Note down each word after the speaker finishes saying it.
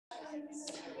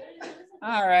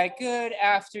All right, good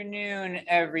afternoon,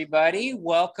 everybody.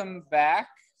 Welcome back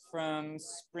from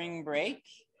spring break.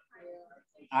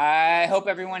 I hope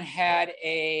everyone had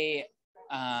a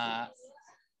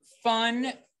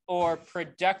fun or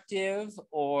productive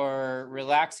or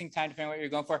relaxing time, depending on what you're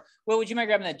going for. Will, would you mind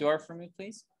grabbing that door for me,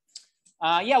 please?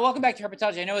 Yeah, welcome back to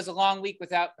herpetology. I know it was a long week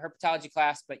without herpetology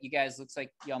class, but you guys, looks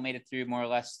like y'all made it through more or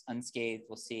less unscathed.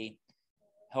 We'll see.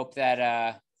 Hope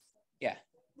that, yeah.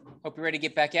 Hope you're ready to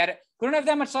get back at it. We don't have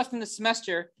that much left in the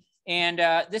semester. And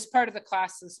this part of the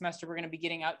class of the semester, we're going to be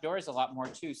getting outdoors a lot more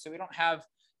too. So we don't have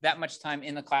that much time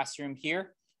in the classroom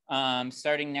here.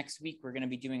 Starting next week, we're going to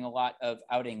be doing a lot of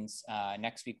outings.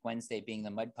 Next week, Wednesday being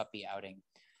the mud puppy outing.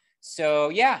 So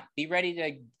yeah, be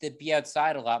ready to be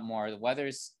outside a lot more. The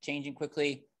weather's changing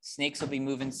quickly. Snakes will be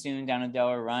moving soon down in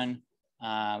Delaware Run.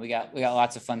 We got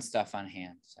lots of fun stuff on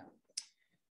hand. So.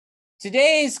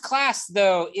 Today's class,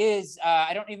 though, is,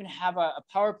 I don't even have a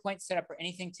PowerPoint set up or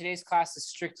anything. Today's class is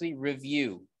strictly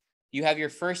review. You have your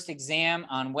first exam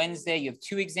on Wednesday. You have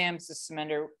two exams this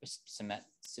semester.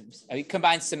 You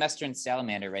combine semester and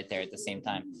salamander right there at the same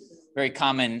time. Very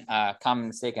common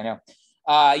mistake, I know.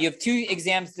 You have two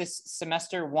exams this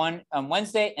semester, one on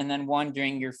Wednesday and then one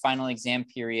during your final exam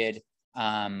period,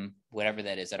 whatever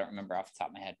that is. I don't remember off the top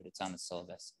of my head, but it's on the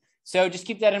syllabus. So just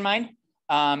keep that in mind.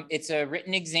 It's a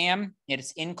written exam. It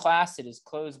is in class. It is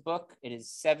closed book. It is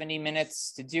 70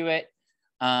 minutes to do it.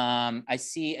 I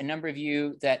see a number of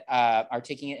you that are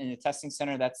taking it in the testing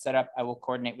center. That's set up. I will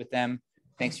coordinate with them.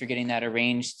 Thanks for getting that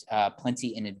arranged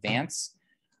plenty in advance.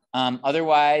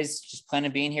 Otherwise, just plan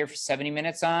on being here for 70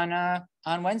 minutes on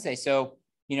Wednesday. So,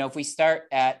 you know, if we start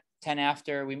at 10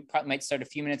 after, we probably might start a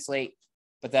few minutes late,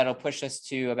 but that'll push us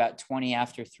to about 20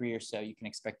 after 3 or so. You can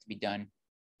expect to be done,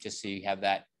 just so you have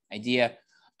that idea.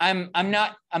 I'm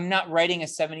not writing a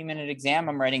 70-minute exam.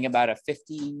 I'm writing about a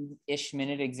 50-ish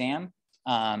minute exam.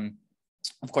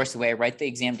 Of course, the way I write the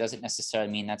exam doesn't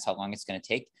necessarily mean that's how long it's going to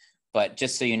take, but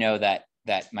just so you know that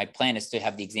my plan is to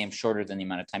have the exam shorter than the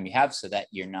amount of time you have so that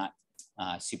you're not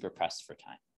super pressed for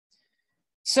time.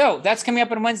 So that's coming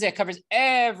up on Wednesday. It covers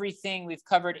everything we've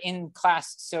covered in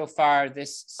class so far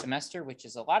this semester, which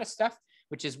is a lot of stuff,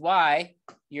 which is why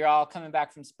you're all coming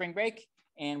back from spring break.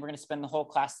 And we're going to spend the whole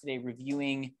class today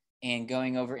reviewing and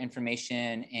going over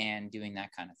information and doing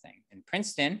that kind of thing. And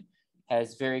Princeton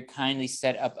has very kindly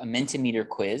set up a Mentimeter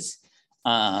quiz.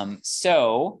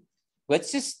 So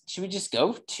should we just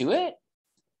go to it?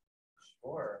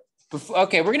 Sure.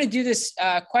 Okay, we're going to do this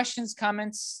questions,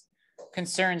 comments,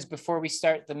 concerns before we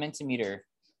start the Mentimeter.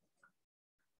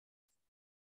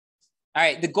 All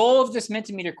right, the goal of this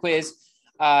Mentimeter quiz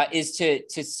is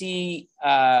to see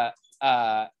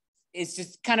is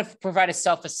just kind of provide a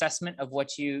self-assessment of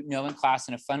what you know in class,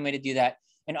 and a fun way to do that.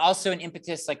 And also an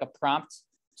impetus, like a prompt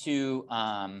to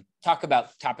talk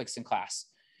about topics in class.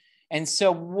 And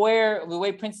so the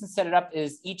way Princeton set it up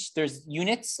is there's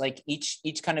units, like each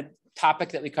kind of topic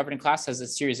that we covered in class has a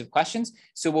series of questions.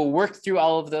 So we'll work through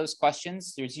all of those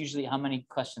questions. There's usually how many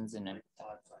questions in it?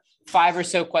 5 or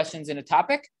so questions in a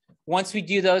topic. Once we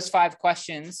do those 5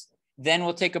 questions, then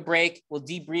we'll take a break, we'll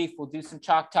debrief, we'll do some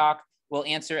chalk talk, we'll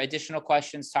answer additional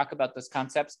questions, talk about those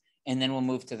concepts, and then we'll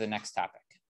move to the next topic.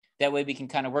 That way we can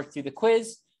kind of work through the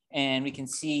quiz and we can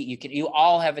see, you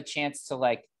all have a chance to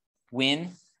like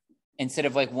win instead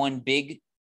of like one big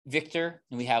victor.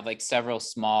 And we have like several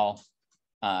small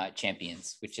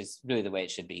champions, which is really the way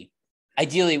it should be.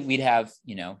 Ideally, we'd have,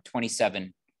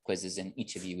 27 quizzes and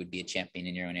each of you would be a champion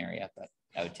in your own area, but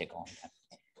that would take a long time.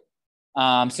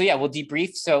 So yeah, we'll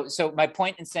debrief. So my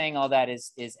point in saying all that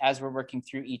is as we're working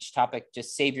through each topic,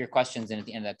 just save your questions, and at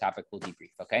the end of that topic, we'll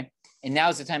debrief, okay? And now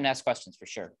is the time to ask questions for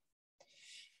sure.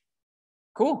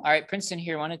 Cool. All right, Princeton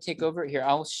here, want to take over here?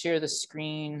 I'll share the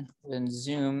screen in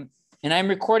Zoom, and I'm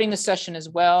recording the session as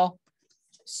well,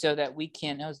 so that we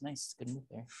can. That was nice, good move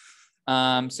there.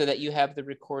 So that you have the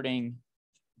recording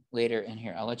later in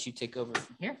here. I'll let you take over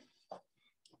from here.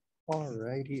 All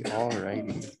righty.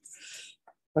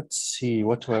 Let's see,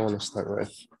 what do I want to start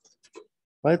with?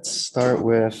 Let's start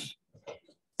with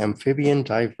amphibian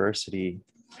diversity.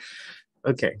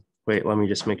 Okay, wait, let me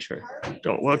just make sure.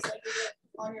 Don't look.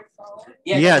 On your phone?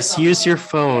 Yeah, yes, use your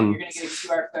phone. You're going to get a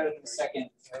QR code in a second.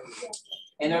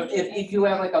 And if you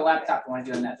have like a laptop, you want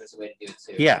to do that, there's a way to do it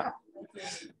too. Yeah.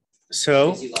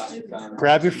 So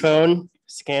grab your phone,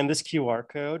 scan this QR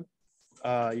code.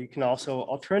 You can also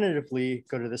alternatively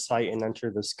go to the site and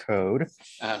enter this code.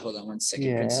 Hold on one second.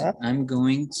 Yeah. I'm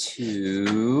going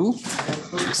to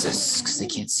fix this because they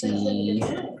can't see.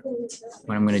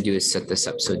 What I'm going to do is set this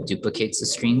up so it duplicates the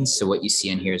screen. So what you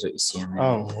see on here is what you see on there.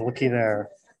 Oh, looky there.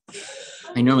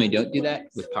 I normally don't do that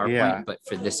with PowerPoint, Yeah. but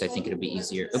for this, I think it'll be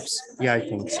easier. Oops. Yeah, I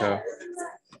think so.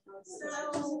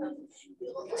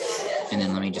 And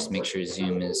then let me just make sure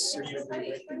Zoom is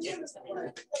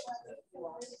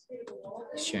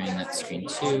sharing that screen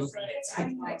too.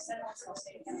 And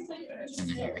then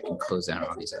here I can close down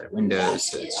all these other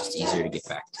windows, so it's just easier to get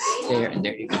back to there. And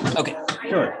there you go. Okay.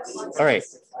 Sure. All right.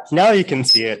 Now you can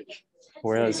see it,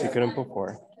 whereas you couldn't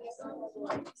before.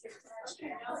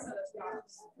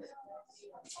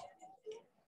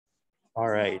 All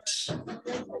right.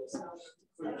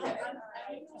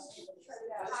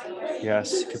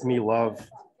 Yes, give me love.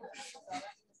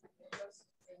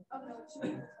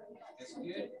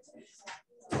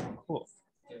 Cool.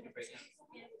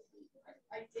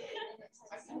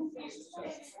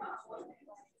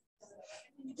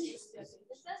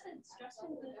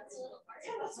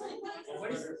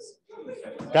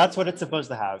 That's what it's supposed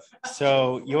to have.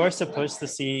 So you're supposed to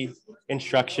see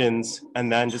instructions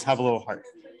and then just have a little heart.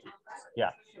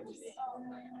 Yeah.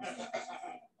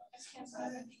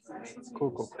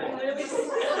 Cool, cool, cool.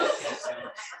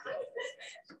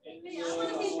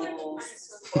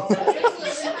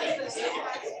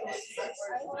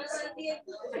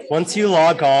 Once you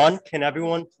log on, can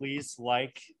everyone please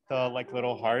like the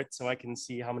little heart so I can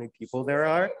see how many people there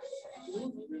are?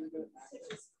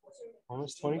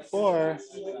 Almost 24.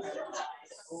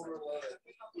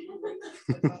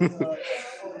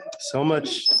 So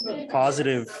much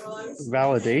positive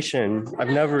validation. I've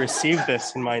never received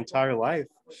this in my entire life.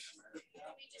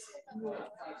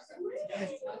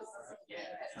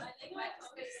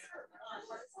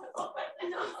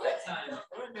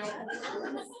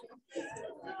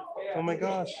 Oh my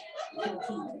gosh.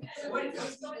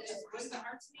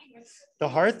 The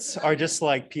hearts are just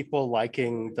like people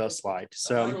liking the slide.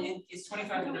 So Is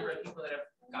 25 the number of people that have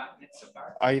gotten it so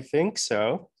far? I think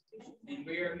so. And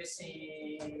we're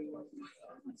missing. No,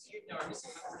 we're missing one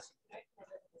person.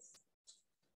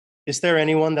 Is there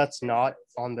anyone that's not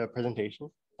on the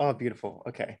presentation? Oh, beautiful.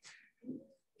 Okay.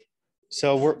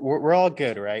 So we're all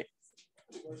good, right?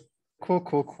 Cool,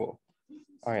 cool, cool.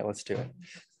 All right, let's do it.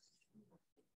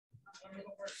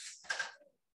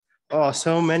 Oh,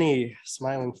 so many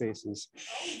smiling faces.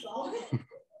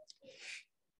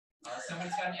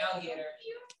 Someone's got an alligator.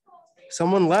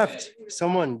 Someone left.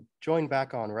 Someone join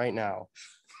back on right now.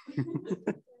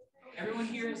 Everyone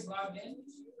here is logged in.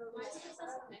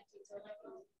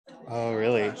 Oh,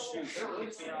 really?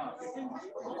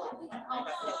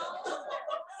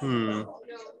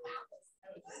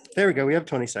 There we go. We have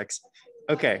 26.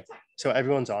 Okay, so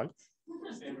everyone's on.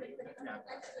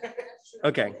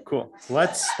 Okay, cool.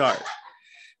 Let's start.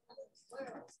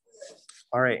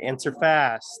 All right, answer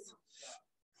fast.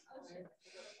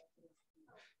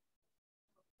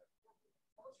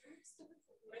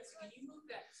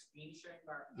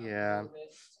 Yeah.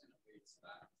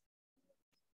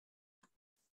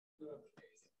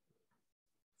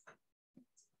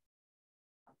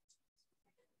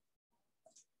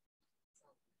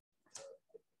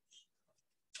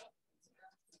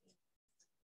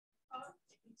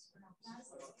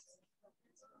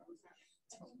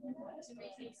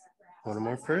 One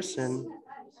more person.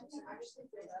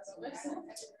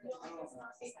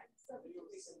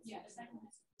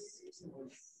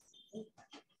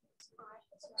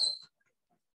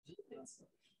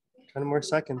 Ten more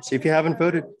seconds. If you haven't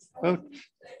voted, vote.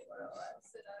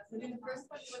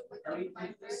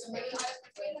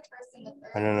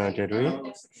 I don't know, did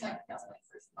we?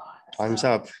 Time's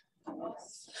up.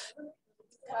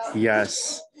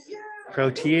 Yes.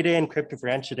 Proteidae and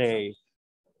Cryptobranchidae,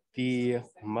 the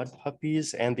mud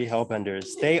puppies and the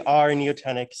hellbenders. They are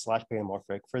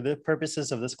neotenic/pleomorphic. For the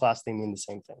purposes of this class, they mean the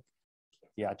same thing.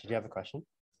 Yeah, did you have a question?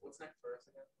 What's Nectaurus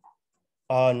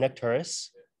again?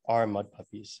 Nectaurus are mud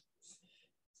puppies.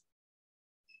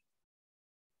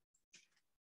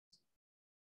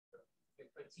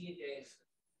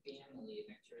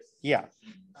 Yeah.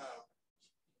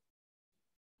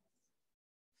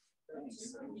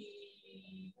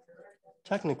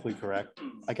 Technically correct.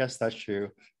 I guess that's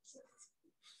true.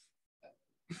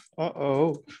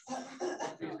 Uh-oh.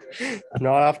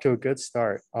 Not off to a good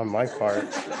start on my part.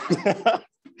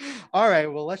 All right,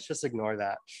 well, let's just ignore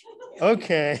that.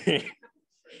 Okay.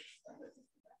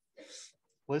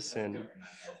 Listen.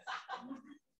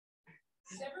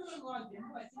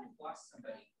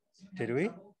 Did we?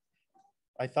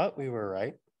 I thought we were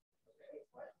right.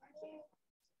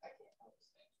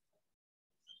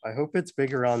 I hope it's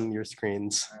bigger on your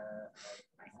screens.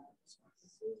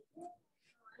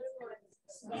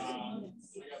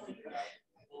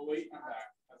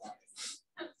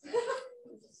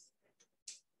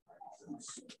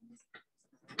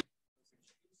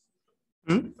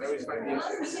 Hmm?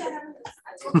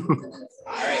 All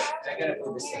right, I gotta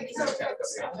move this thing.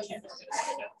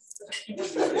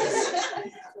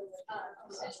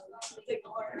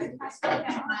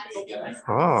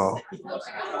 Oh.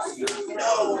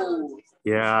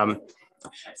 Yeah.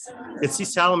 It's the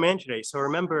salamandridae. So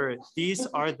remember, these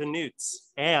are the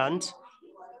newts, and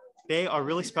they are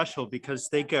really special because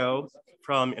they go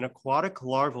from an aquatic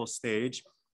larval stage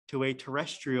to a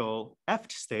terrestrial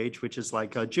eft stage, which is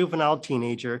like a juvenile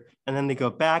teenager, and then they go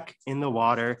back in the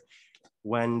water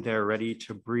when they're ready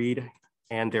to breed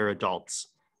and they're adults.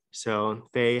 So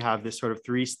they have this sort of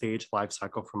 3-stage life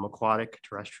cycle from aquatic,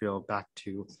 terrestrial, back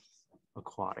to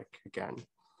aquatic again.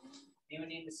 Anyone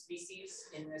name the species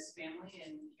in this family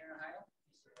in here in Ohio?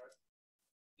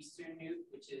 Eastern newt,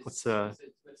 which is what's the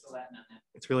Latin on that?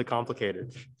 It's really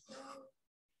complicated.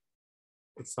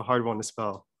 It's a hard one to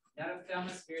spell.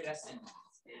 Notophthalmus viridescens.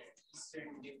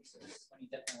 Eastern newt. So this one you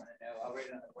definitely want to know. I'll write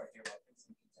it on the board here.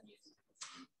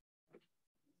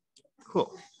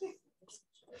 Cool.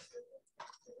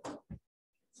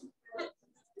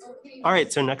 All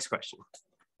right, so next question.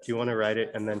 Do you want to write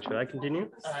it and then should I continue?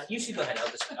 You should go ahead.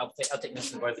 I'll take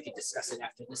notes on the board. We can discuss it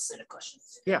after this set of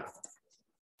questions. Yeah.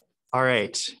 All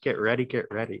right, get ready, get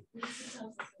ready.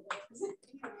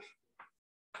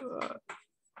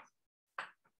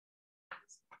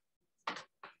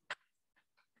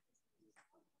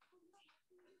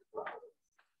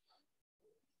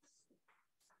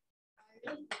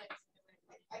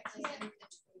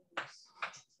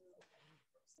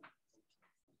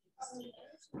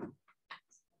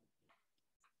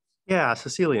 Yeah,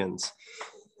 Sicilians.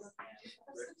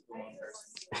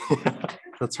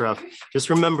 That's rough. Just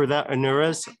remember that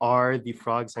anuras are the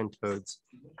frogs and toads.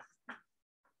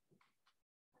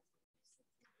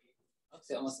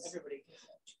 Almost everybody.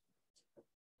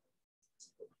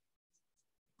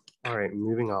 All right,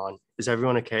 moving on. Is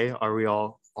everyone okay? Are we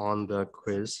all on the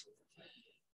quiz?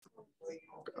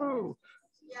 Oh.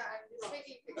 Yeah, I'm just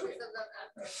taking pictures of them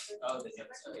after.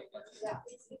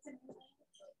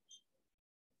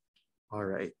 All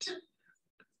right.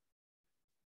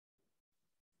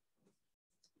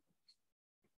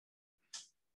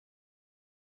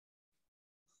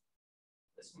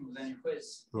 This one was on your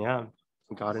quiz. Yeah,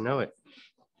 you gotta know it.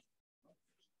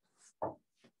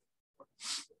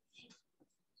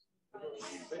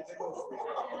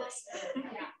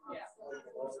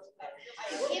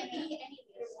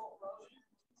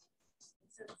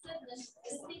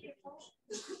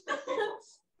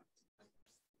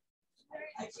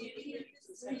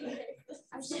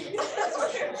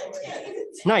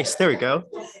 Nice, there we go.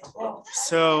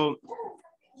 So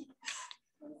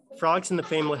frogs in the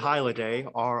family Hylidae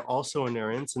are also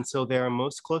anurans, and so they are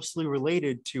most closely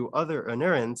related to other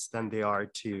anurans than they are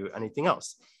to anything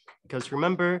else. Because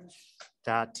remember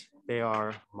that they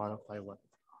are monophyletic.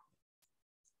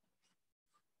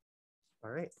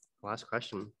 All right, last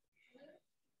question.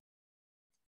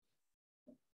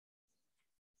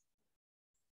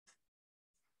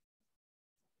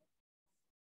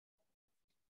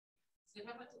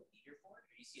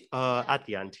 At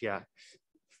the end, yeah.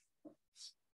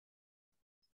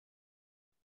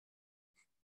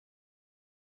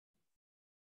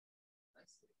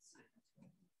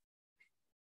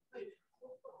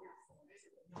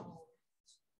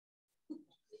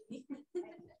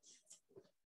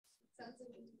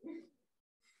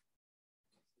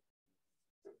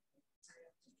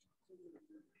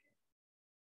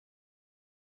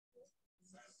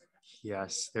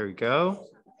 Yes, there we go.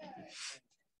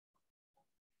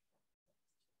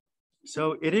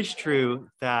 So it is true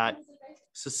that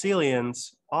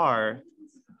Sicilians are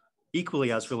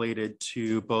equally as related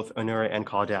to both Anura and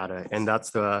Caudata, and that's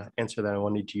the answer that I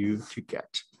wanted you to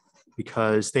get,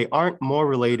 because they aren't more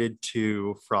related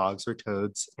to frogs or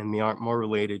toads, and they aren't more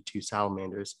related to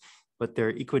salamanders, but they're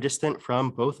equidistant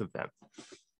from both of them.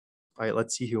 All right,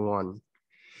 let's see who won.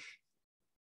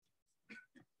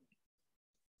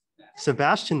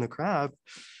 Sebastian the crab.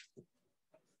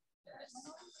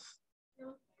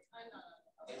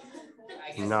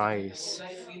 Nice.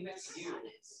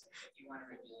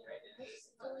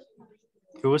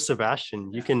 Who was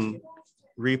Sebastian? You can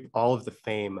reap all of the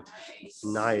fame.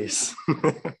 Nice.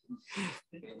 Good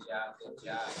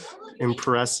job.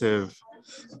 Impressive.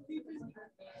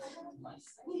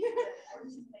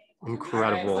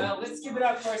 Incredible. All right, well, let's give it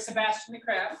up for Sebastian the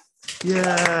crab.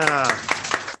 Yeah.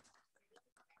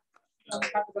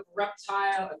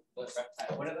 Reptile.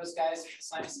 What are those guys with the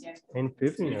slimy skin?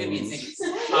 Amphibians.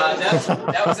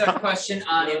 That was our question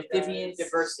on amphibian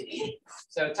diversity.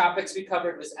 So topics we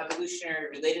covered was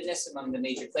evolutionary relatedness among the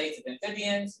major clades of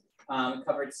amphibians. We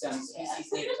covered some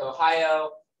species native to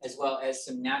Ohio, as well as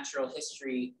some natural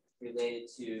history related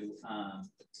to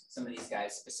some of these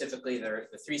guys, specifically the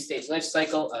three-stage life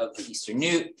cycle of the eastern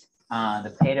newt,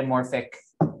 the paedomorphic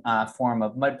form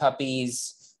of mud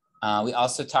puppies. We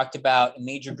also talked about a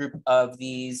major group of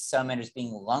these salamanders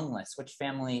being lungless. Which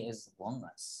family is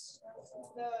lungless?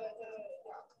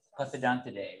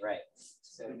 Plethodontidae, right.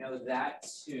 So know that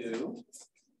too.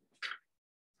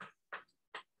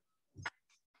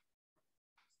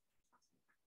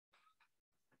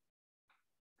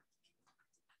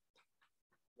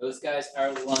 Those guys are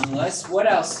lungless.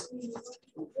 What else?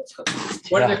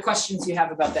 What other questions you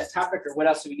have about that topic, or what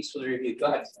else would be useful to review? Go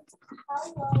ahead.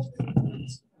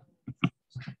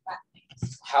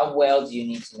 How well do you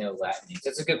need to know Latin names?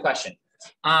 That's a good question.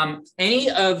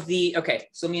 Okay,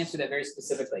 so let me answer that very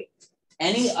specifically.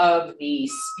 Any of the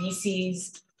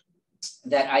species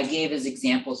that I gave as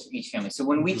examples for each family. So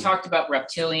when we talked about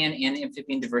reptilian and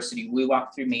amphibian diversity, we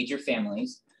walked through major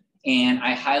families, and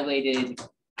I highlighted,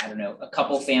 I don't know, a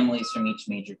couple families from each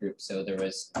major group. So there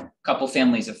was a couple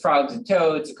families of frogs and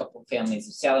toads, a couple families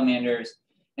of salamanders.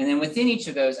 And then within each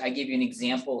of those, I gave you an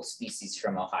example species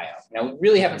from Ohio. Now, we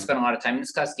really haven't spent a lot of time in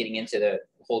this class getting into the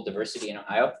whole diversity in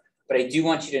Ohio, but I do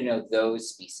want you to know those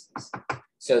species.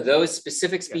 So those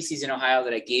specific species in Ohio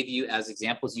that I gave you as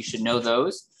examples, you should know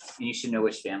those, and you should know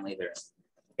which family they're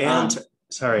in. And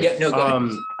sorry, yeah, no, go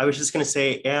ahead. I was just going to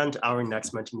say, and our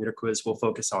next Mentimeter quiz will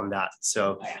focus on that.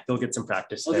 So you'll get some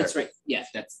practice there. That's right. Yeah,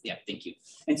 thank you.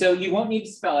 And so you won't need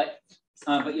to spell it,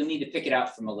 but you'll need to pick it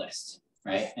out from a list,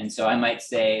 right? And so I might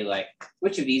say, like,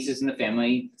 which of these is in the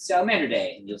family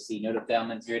Salamanderdae? And you'll see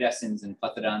Notophthalmons viridescens and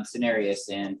Plethodon cinereus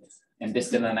and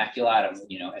Bistum immaculatum,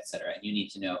 et cetera. And you need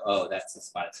to know, oh, that's the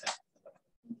spotted snail.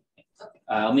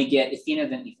 Let me get Athena,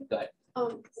 then Ethan, go ahead.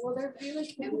 Will there be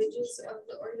like images of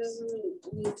the organism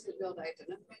we need to be able to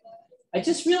identify that? I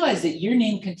just realized that your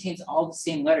name contains all the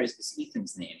same letters as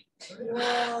Ethan's name.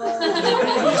 Whoa.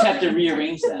 You just have to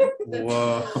rearrange them.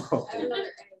 Whoa.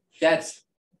 That's,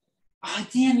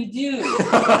 damn, you do.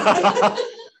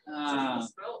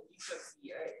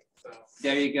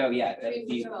 There you go. Yeah. That'd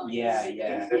be,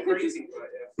 yeah. They're crazy,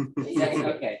 but yeah.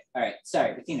 Okay. All right.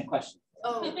 Sorry, Athena, question.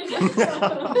 Would we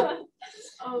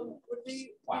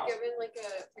be given like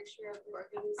a picture of the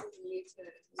organism and need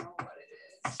to know what it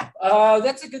is?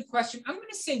 That's a good question. I'm going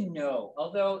to say no,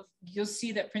 although you'll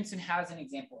see that Princeton has an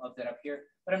example of that up here,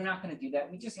 but I'm not going to do that.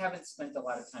 We just haven't spent a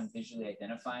lot of time visually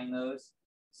identifying those.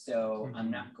 So I'm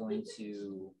not going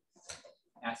to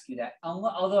ask you that,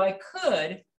 although I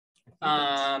could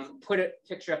put a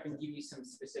picture up and give you some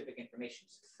specific information.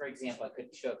 So for example, I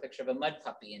could show a picture of a mud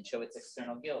puppy and show its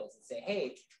external gills and say,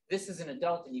 hey, this is an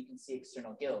adult and you can see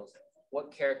external gills.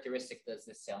 What characteristic does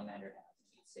this salamander have?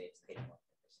 You'd say it's paedomorphic.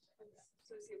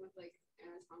 So same with like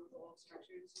anatomical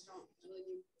structures, you don't really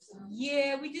need.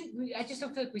 Yeah, we didn't. I just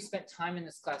don't feel like we spent time in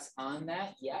this class on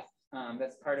that yet.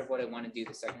 That's part of what I want to do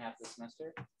the second half of the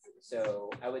semester. So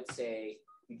I would say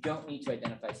you don't need to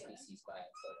identify species by a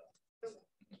photo.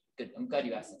 Good. I'm glad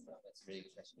you asked that. That's a really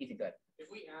good question. Ethan, go ahead.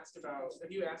 if you asked about a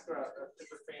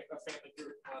family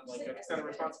group on like an extended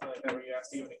response like that, where you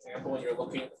asked you an example and you're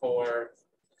looking for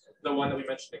the one that we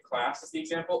mentioned in class as the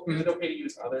example, is it okay to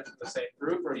use others in the same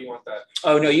group, or do you want that?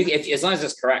 Oh no, as long as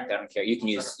it's correct, I don't care. You can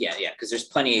use because there's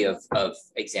plenty of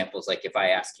examples. Like if I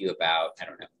ask you about, I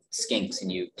don't know, skinks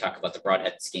and you talk about the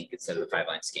broadhead skink instead of the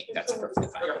five-line skink, that's perfectly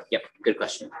fine. Yep, good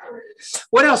question.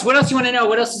 What else? What else you want to know?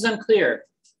 What else is unclear?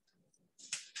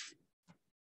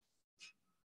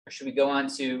 Or should we go on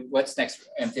to what's next?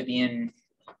 Amphibian.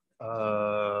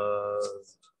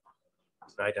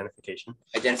 Identification.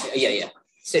 Yeah.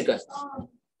 Sid, go ahead.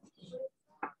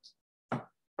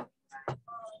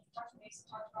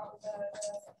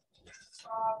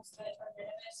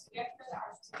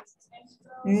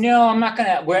 No, I'm not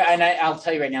gonna. I'll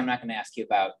tell you right now, I'm not gonna ask you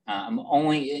about. I'm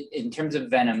only in terms of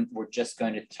venom. We're just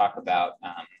going to talk about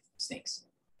snakes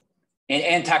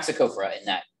and toxicophora and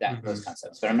that those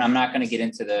concepts. But I'm not going to get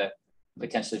into the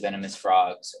potentially venomous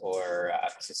frogs or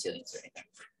cecilians or anything.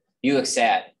 You look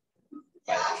sad.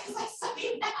 By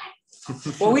that.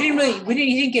 Well, he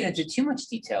didn't get into too much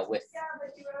detail with. Yeah,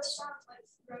 but you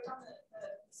wrote down the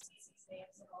species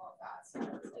names and all of that. So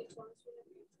like,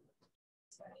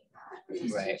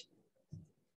 Right.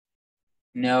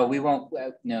 No, we won't.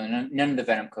 No, none of the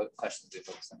venom questions we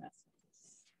focus on that.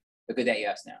 But good that you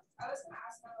asked now. I was going to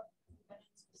ask about venom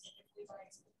specifically, but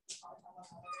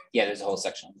yeah, there's a whole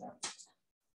section on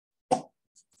that.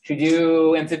 Should we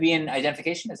do amphibian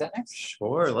identification? Is that next?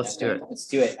 Sure, let's do it. Let's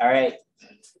do it. All right.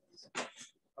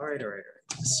 All right.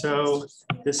 So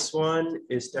this one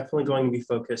is definitely going to be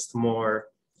focused more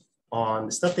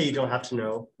on stuff that you don't have to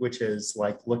know, which is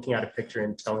like looking at a picture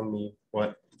and telling me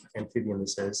what amphibian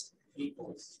this is.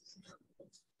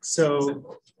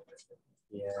 So,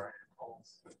 yeah.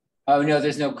 Oh no,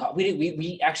 there's no call.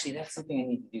 We actually, that's something I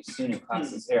need to do soon in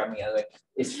classes here on the other.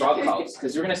 It's frog calls,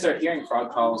 because we're gonna start hearing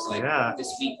frog calls like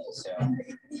this week. So.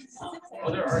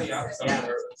 Oh, they're already out.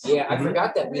 Yeah, I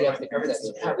forgot that we'd have to cover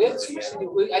that. We have too much to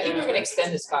do. I think we're gonna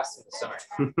extend this class to the summer.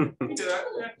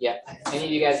 Yeah, any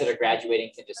of you guys that are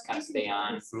graduating can just kind of stay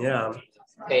on. Yeah.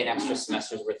 Pay an extra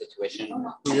semester's worth of tuition.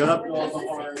 Yep. Yeah,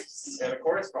 the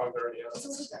chorus frogs are already out.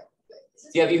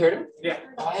 Yeah, have you heard him? Yeah.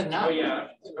 Oh, I have not. Oh yeah.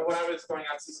 When I was going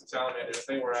out to see some salamanders,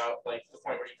 they were out like to the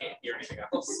point where you can't hear anything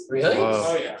else. Really? Wow.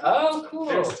 Oh yeah. Oh, cool.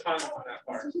 There's a ton on that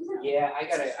part. Yeah, I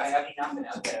have not been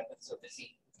out there. I've been so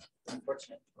busy.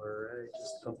 Unfortunate. All right,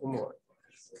 just a couple more.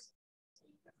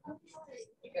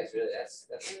 You guys really, that's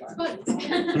fun.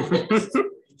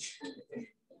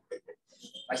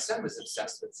 My son was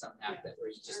obsessed with some app that where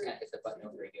you just kind of hit the button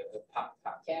over and go pop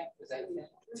cat. Was that it? Like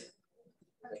this.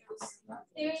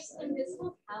 There's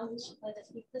invisible couch that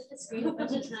you flip the screen a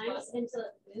bunch of times until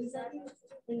it moves at you,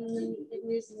 and then it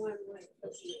moves more and more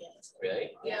close to you.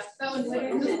 Really? Yeah, that one's like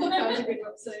invisible couch, a good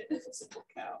website.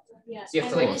 Yeah. So you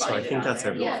have to Cool, like so I find it think on that's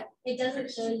there. everyone. Yeah, it doesn't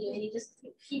show you, and you just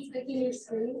keep clicking your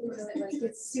screen until it like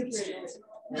gets super annoying.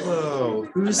 Whoa,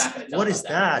 what is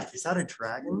that? Is that a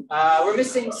dragon? We're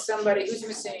missing somebody. Who's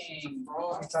missing?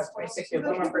 Oh, I thought 26 here.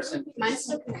 One more person. Mine's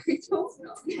still very tall.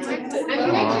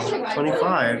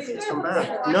 25, come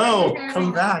back. No,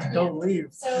 come back, don't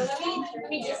leave. So let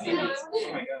me just.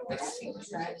 Oh my God.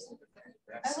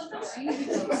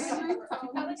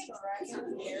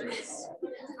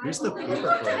 Here's the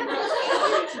paperclip.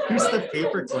 Here's the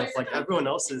paperclip. Like everyone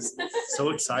else is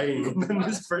so exciting, and then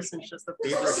this person's just a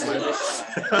paperclip.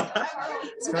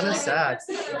 It's kind of sad.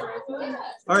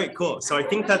 All right, cool. So I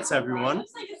think that's everyone.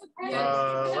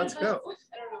 Let's go.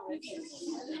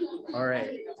 All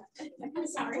right.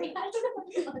 Sorry.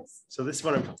 So this is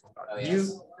what I'm talking about. Oh, yes.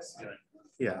 You,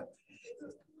 yeah.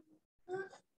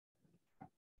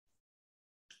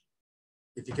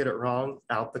 If you get it wrong,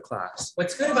 out the class.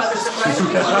 What's good about this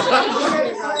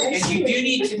is you do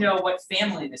need to know what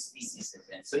family the species is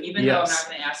in. So even though I'm not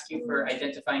going to ask you for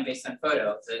identifying based on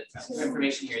photo, the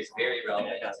information here is very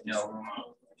relevant to know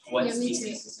what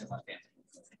species is in what family.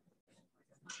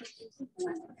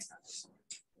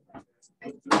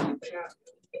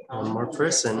 One more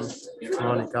person. Come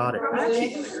on, you got it.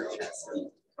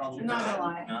 I'm not gonna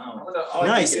lie. No.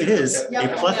 Nice, it is a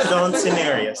Plethodon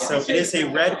cinerea. So it is a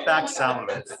red-backed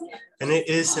salamander, and it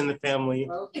is in the family,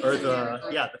 or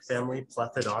the family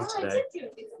Plethodontidae.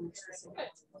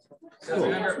 So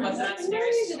remember, Plethodon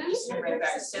cinereus is an eastern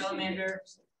red-backed salamander,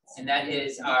 and that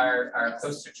is our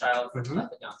poster child for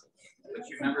Plethodontidae, which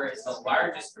remember is the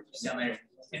largest group of salamanders.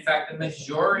 In fact, the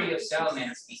majority of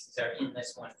salamander species are in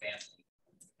this one family,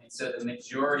 and so the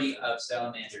majority of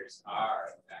salamanders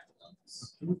are in fact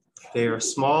lungless. They are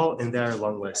small and they are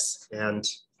lungless and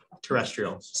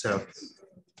terrestrial. So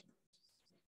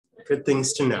good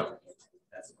things to know.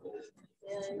 That's cool.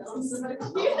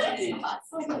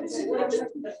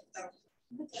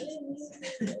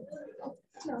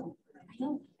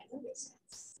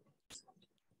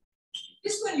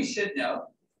 This one you should know.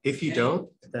 If you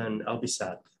don't, then I'll be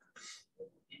sad.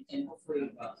 And hopefully,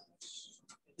 at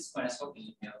this point, I was hoping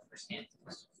you know firsthand.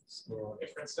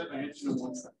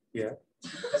 Yeah.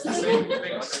 It's the same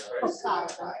thing on this,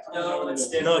 right? No, it's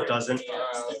different. No, it doesn't.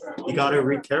 You got to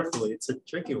read carefully. It's a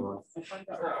tricky one.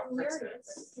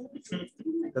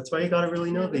 That's why you got to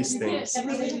really know these things. I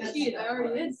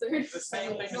already answered. The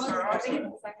same thing as our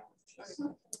awesome.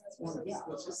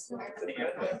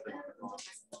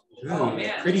 Ooh,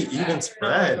 pretty even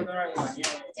spread.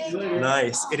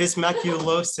 Nice. It is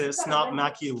maculosus, not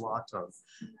maculatum.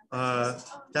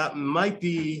 That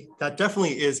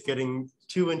definitely is getting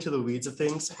too into the weeds of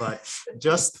things, but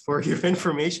just for your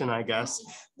information, I guess,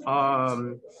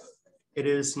 it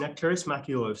is Nectaris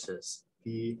maculosus,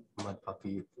 the mud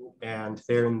puppy, and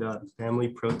they're in the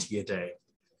family Proteidae.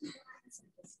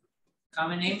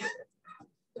 Common name?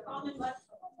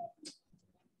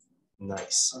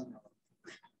 Nice.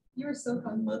 You were so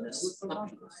fun.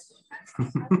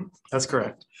 That's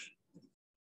correct.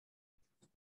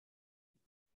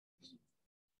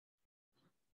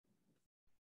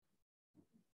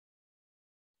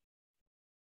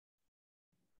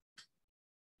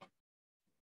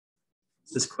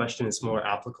 This question is more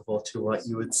applicable to what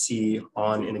you would see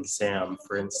on an exam,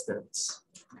 for instance.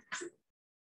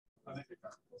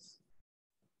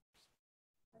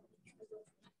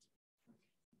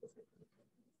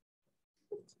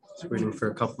 Just waiting for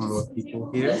a couple more people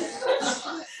here.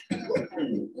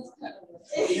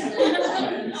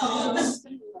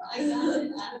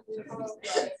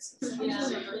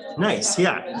 Nice,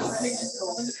 yeah.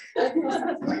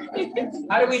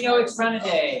 How do we know it's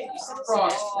Frontidae?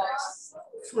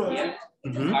 Yeah.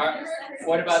 Mhm.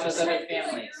 What about those other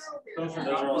families? Good.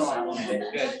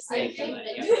 Thank you.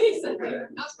 Yeah.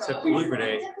 Except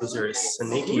Blueberry, those are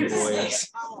snaky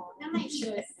boys.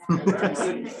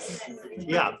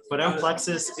 Yeah, but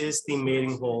Amplexus is the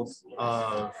mating hole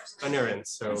of Anurans,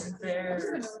 so.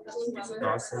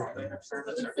 Awesome.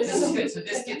 This is good. So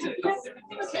this gets at a couple different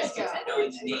things. This gets at knowing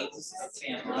the names of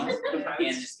family,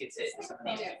 and this gets at some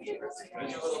names of university.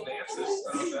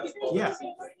 Yeah.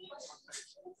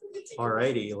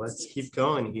 Alrighty, let's keep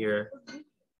going here.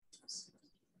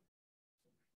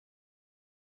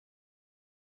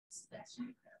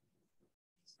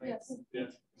 Yes.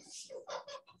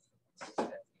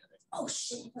 Oh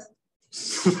shit.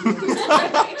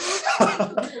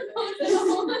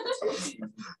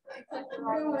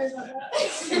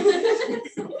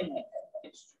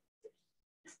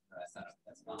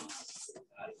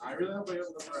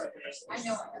 I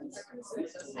know.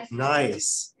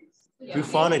 Nice.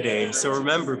 Bufonidae. So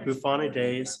remember,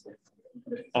 Bufonidae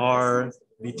are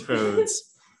the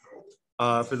toads.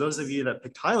 For those of you that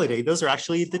picked Hylidae, those are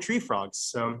actually the tree frogs.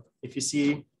 So if you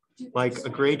see like a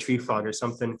gray tree frog or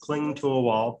something clinging to a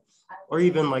wall, or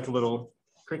even like a little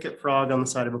cricket frog on the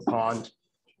side of a pond,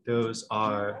 those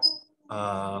are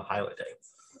Hylidae.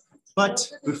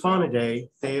 But Bufonidae,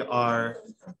 they are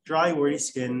dry, woody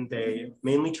skin, they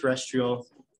mainly terrestrial,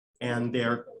 and they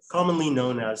are commonly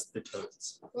known as the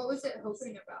toads. What was it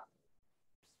hoping about?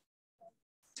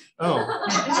 Oh,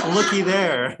 looky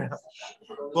there.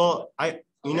 Well, I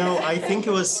think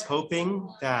it was hoping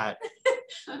that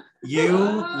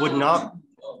you would not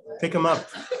pick him up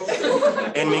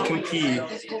and make him pee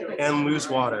and lose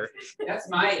water. That's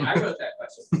I wrote that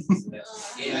question.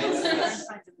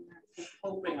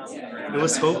 It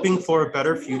was hoping for a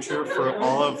better future for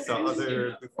all of the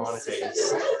other Bufonidae.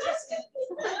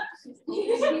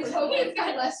 He's hoping it's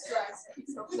got less stress. The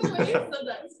way he said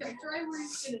that, it's got dry where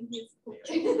he's skin and he's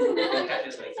hoping.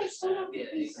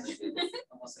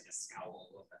 Almost like a scowl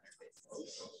on their face.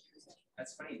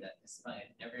 That's funny that I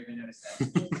never even noticed that.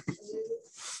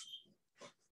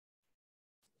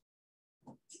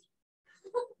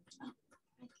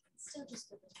 Still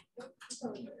just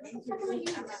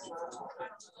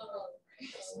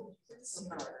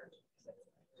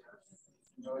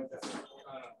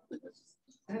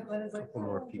Couple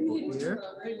more people here.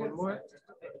 One more.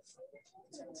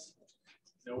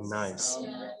 Nice.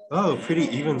 Oh, pretty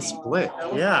even split.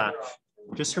 Yeah.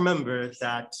 Just remember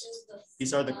that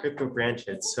these are the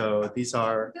cryptobranchids. So these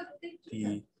are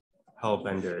the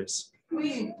hellbenders.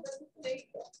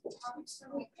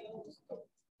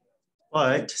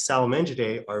 But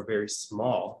Salamandridae are very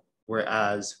small,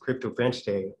 whereas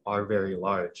cryptobranchidae are very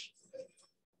large.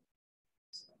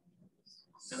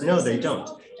 No, they don't.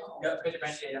 No,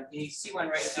 you see one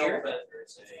right here.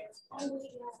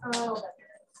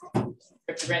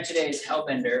 Cryptobranchidae is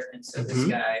hellbender, and so this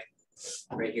guy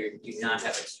right here do not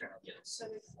have external gills.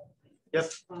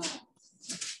 Yep.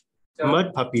 So,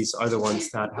 Mud puppies are the ones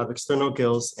that have external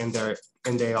gills, and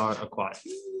they are aquatic.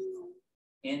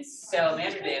 in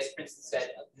Salamandridae, as Princeton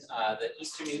said, the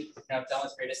eastern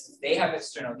Nocturnus greatest, they have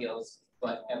external gills,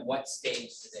 but at what stage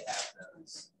do they have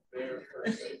those?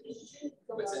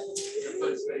 What's it? The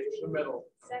first stage, the middle.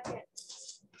 Second.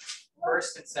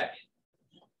 First and second.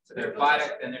 So they're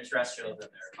aquatic, then they're terrestrial, then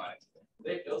they're aquatic.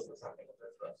 They have gills or something.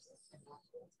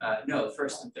 No,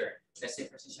 first and third. Did I say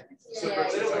first and second? So they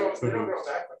don't go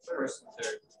back. First and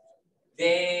third.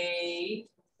 They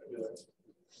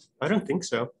I don't think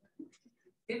so.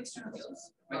 have external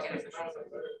gills. Mechanical.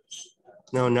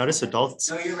 No, not as adults.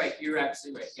 No, you're right. You're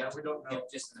absolutely right. Yeah, We don't know.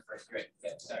 just in the first. You're right.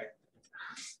 Yeah, sorry.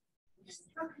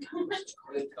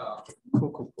 Good call.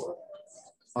 Cool.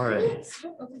 All right.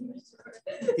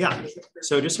 Yeah.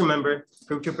 So just remember,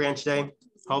 cryptobranchidae,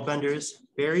 hellbenders,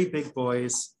 very big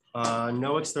boys,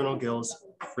 no external gills,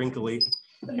 wrinkly,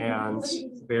 and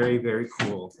very, very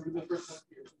cool.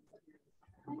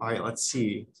 All right, let's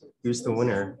see. Who's the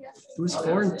winner? Who's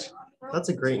Orange? That's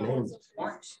a great name.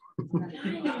 Orange.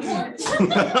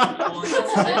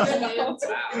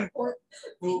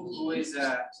 Who is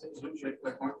what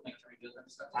horn like to reveal them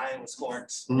stuff? I was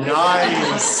horns.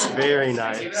 Nice. Very Give it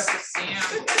up nice. to Sam.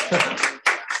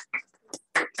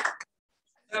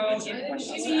 So,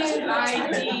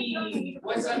 ID.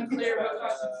 What's unclear about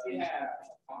questions we have?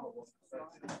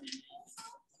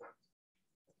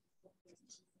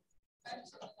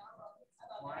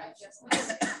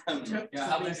 Yeah,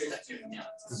 how many are you now?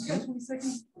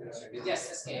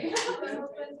 Yes, escape.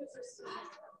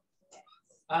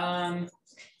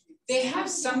 They have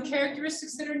some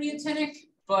characteristics that are neotenic,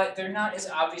 but they're not as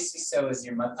obviously so as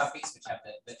your mud puppies, which have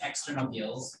the external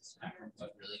gills. It's kind of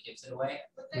what really gives it away.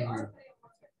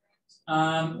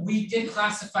 We did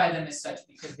classify them as such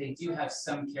because they do have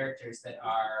some characters that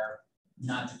are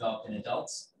not developed in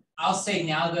adults. I'll say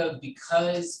now though,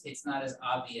 because it's not as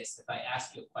obvious, if I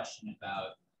ask you a question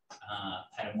about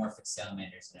pedomorphic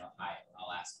salamanders in Ohio,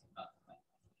 I'll ask you about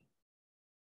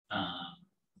them.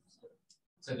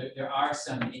 So there are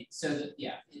some,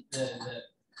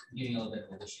 giving a little bit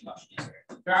of a wishy-washy answer.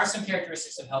 There are some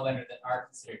characteristics of hellbender that are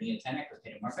considered neotenic or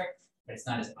pedomorphic, but it's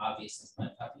not as obvious as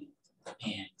mud puppy.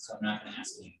 And so I'm not going to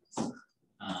ask you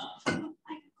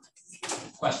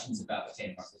questions about the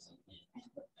pedomorphism in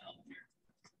hellbender.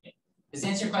 Okay. Does that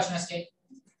answer your question, SK?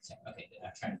 Okay, good.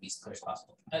 I'm trying to be as clear as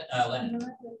possible.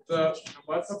 Lennon. The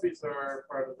mud puppies are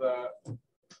part of the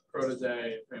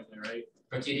Protidae family, right?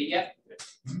 Protidae, yep.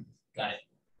 Got it.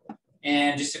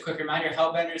 And just a quick reminder,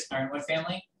 hellbenders are in what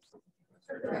family?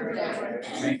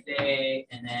 Herpetology,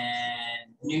 and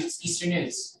then newts, eastern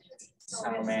newts.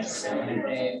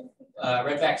 Salamander.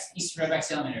 Redback, eastern redback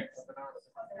salamander.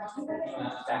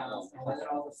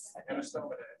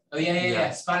 Oh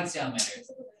yeah. Spotted salamander.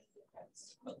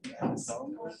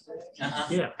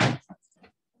 Yeah.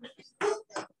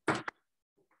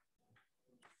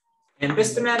 And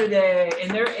Bistomatidae,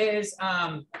 and there is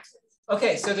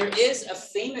okay, so there is a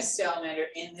famous salamander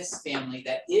in this family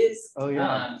that is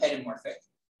pedomorphic.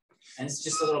 And it's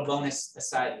just a little bonus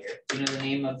aside here. Do you know the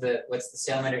name of what's the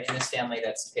salamander in this family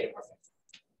that's pedomorphic?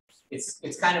 It's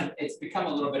become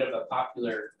a little bit of a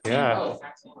popular Yeah. name.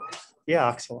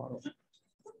 Yeah, axolotl.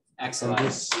 Axolotl.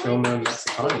 Stroma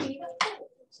mexicana.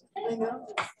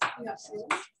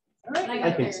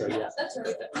 I think so, yeah.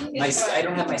 I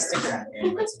don't have my sticker on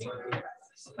here, but it's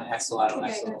my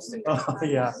axolotl sticker. Oh,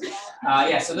 yeah.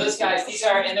 Yeah, so those guys,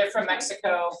 and they're from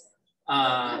Mexico.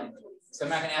 So I'm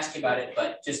not going to ask you about it,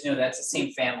 but just know that's the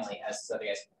same family as the other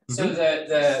guys. So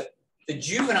the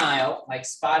juvenile, like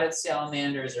spotted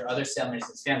salamanders or other salamanders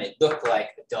in this family, look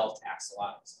like adult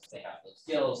axolotls. They have those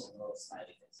gills and little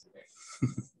smiley faces.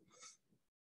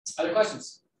 Other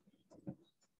questions?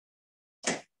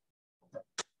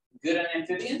 Good on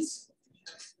amphibians?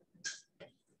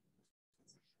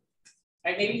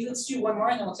 All right, maybe let's do one more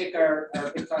and then we'll take our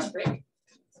big class break.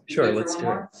 Sure, let's do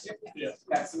it. Yeah.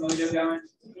 Got some mojo going?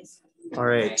 All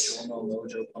right.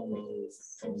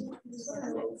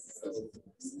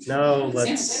 Now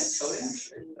let's.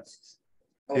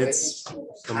 It's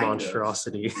the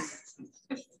monstrosity.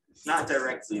 Not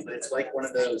directly, but it's like one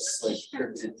of those like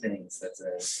cryptid things that's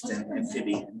an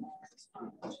amphibian.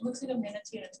 Looks like a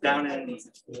manatee. Down in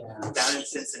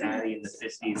Cincinnati in the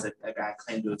 50s, a guy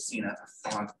claimed to have seen a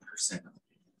frog person,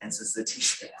 and so it's the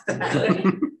t-shirt.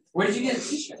 Where did you get a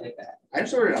t-shirt like that? I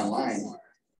just ordered it online.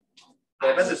 But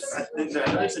I bet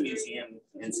there's a museum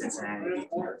in Cincinnati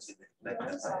that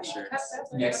does shirts.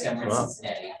 Next time we're in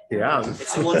Cincinnati. Yeah.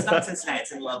 It's not Cincinnati,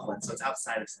 it's in Loveland, so it's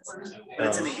outside of Cincinnati, but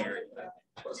it's in the area.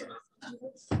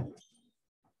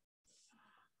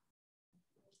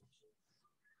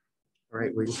 All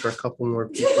right, waiting for a couple more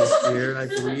people here, I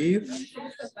believe.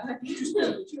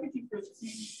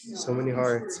 So many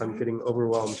hearts, I'm getting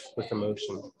overwhelmed with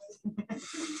emotion.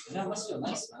 That must feel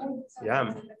nice, man.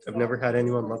 Yeah, I've never had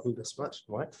anyone love me this much.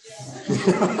 What?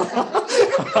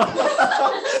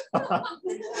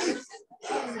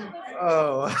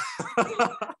 Oh.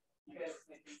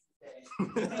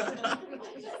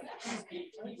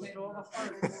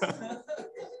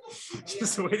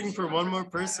 Just waiting for one more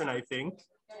person, I think.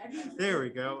 There we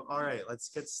go. All right, let's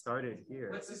get started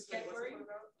here. What's this category?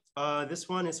 This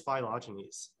one is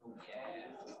phylogenies.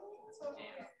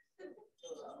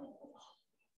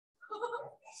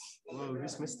 Whoa,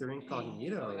 who's Mr.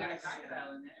 Incognito?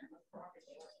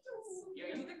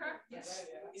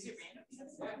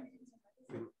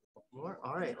 More?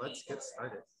 All right, let's get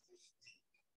started.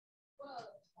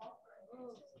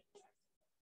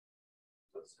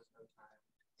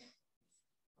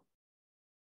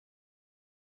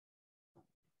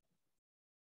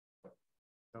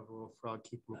 A little frog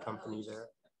keeping company there.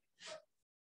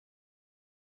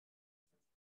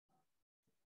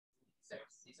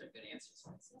 These are good answers.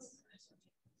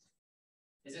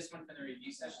 Is this one from the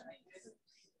review session that you did?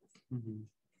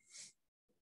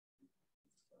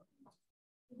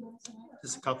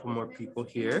 Just a couple more people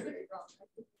here.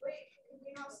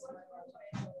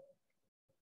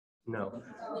 No.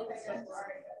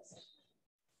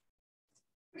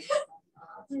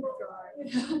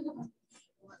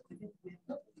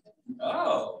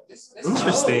 Oh,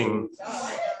 Interesting.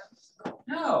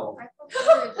 No.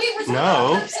 Wait, was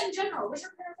No. birds in general? Was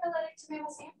your paraphyletic to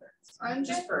mammals and birds? I'm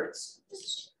just birds.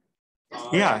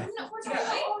 Yeah. No, birds are Yeah.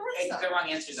 right. Hey, the wrong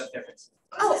answers up there.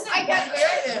 Oh, I got the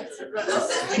right answer.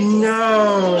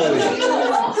 No.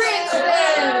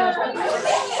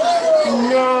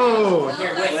 No.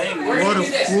 Here, wait. We're What gonna a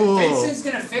do this. fool. Vincent's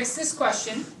gonna fix this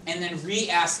question and then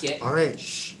re-ask it. All right.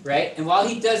 Shh. Right? And while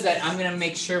he does that, I'm gonna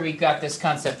make sure we got this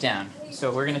concept down. So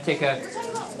we're gonna take a.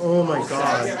 Oh my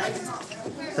God.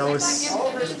 That was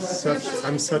such.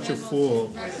 I'm such a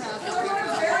fool.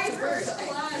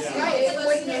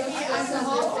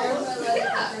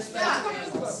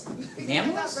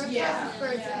 Mammals? Yeah.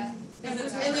 And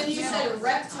then you said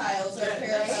reptiles are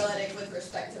paraphyletic with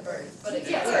respect to birds, but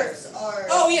herps are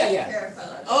Oh yeah.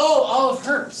 paraphyletic. Oh, all of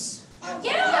herps.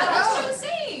 Yeah, that's what I'm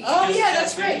saying. Oh yeah,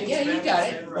 that's right. Yeah, you got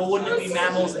it. Well, wouldn't it be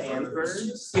mammals and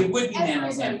birds? It would be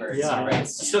mammals and birds. Yeah. You're right.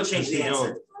 Still change the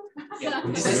answer. Yeah.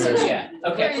 Is this yeah.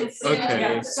 Okay. Okay.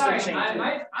 Yeah, sorry,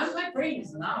 my brain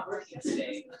is not working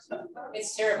today.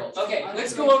 It's terrible. Okay,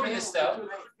 let's go over this though.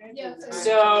 Yeah.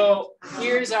 So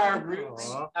here's our root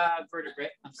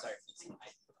vertebrate. I'm sorry.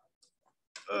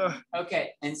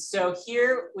 Okay, and so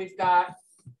here we've got,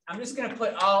 I'm just going to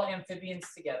put all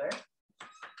amphibians together,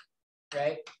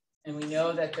 right? And we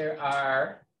know that there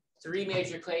are 3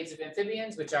 major clades of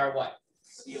amphibians, which are what?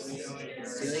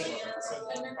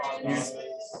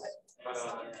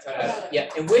 Yeah,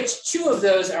 and which 2 of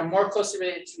those are more closely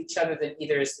related to each other than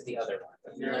either is to the other one?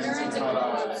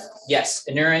 Yes,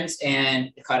 anurans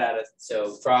and caudata,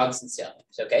 so frogs and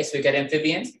salamanders. Okay, so we got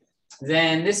amphibians.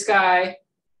 Then this guy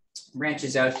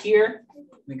branches out here.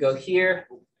 We go here,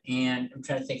 and I'm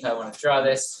trying to think how I want to draw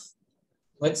this.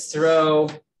 Let's throw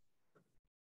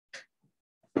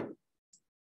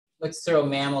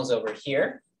mammals over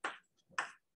here,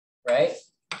 right?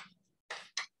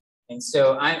 And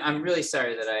so I'm really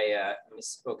sorry that I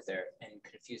misspoke there and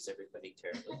confused everybody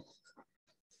terribly.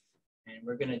 And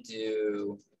we're gonna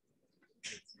do.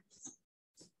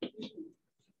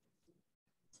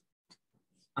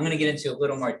 I'm gonna get into a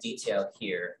little more detail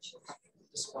here.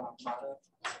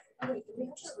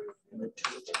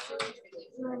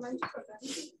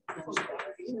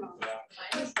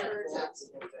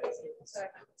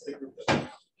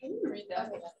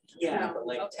 Yeah, but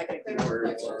like technically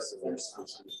words are. If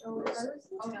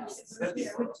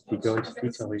you go into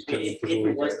detail, you can give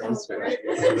me the answer.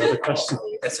 Another question.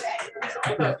 That's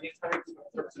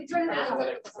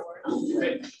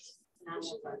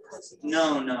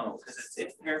No, because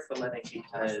it's paraphyletic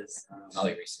because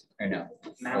or no.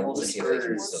 mammals Let's see and if we can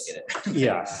birds. still get it.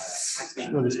 Yeah.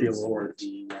 It'll just be a for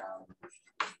the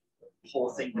whole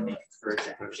thing to make birds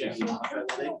actually be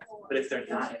monophyletic. But if they're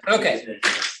not. Okay.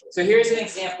 So here's an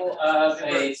example of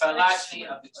a phylogeny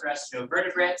of the terrestrial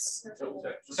vertebrates.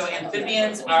 So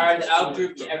amphibians are the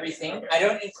outgroup to everything. I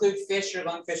don't include fish or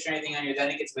lungfish or anything on here, then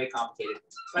it gets way complicated.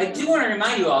 But I do want to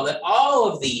remind you all that all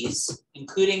of these,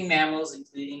 including mammals,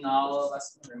 including all of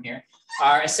us in the room here,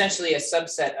 are essentially a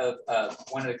subset of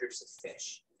one of the groups of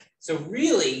fish. So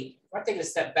really, I want to take a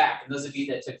step back, and those of you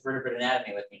that took vertebrate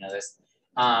anatomy with me know this.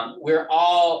 We're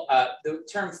all, the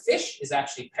term fish is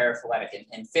actually paraphyletic,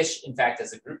 and fish, in fact,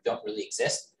 as a group don't really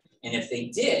exist. And if they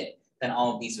did, then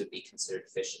all of these would be considered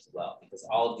fish as well, because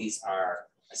all of these are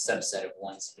a subset of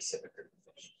one specific group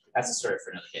of fish. That's a story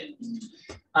for another day.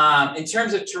 In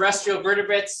terms of terrestrial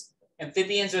vertebrates,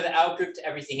 amphibians are the outgroup to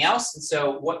everything else. And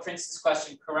so what Prince's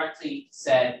question correctly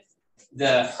said,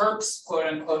 the herps, quote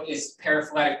unquote, is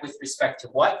paraphyletic with respect to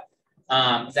what?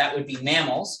 That would be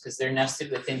mammals, because they're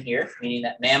nested within here, meaning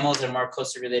that mammals are more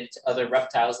closely related to other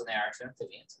reptiles than they are to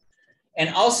amphibians.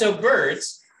 And also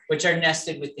birds, which are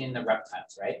nested within the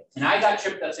reptiles, right? And I got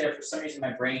tripped up there. For some reason,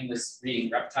 my brain was reading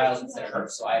reptiles instead of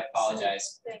herps, so I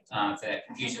apologize for that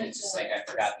confusion. It's just like I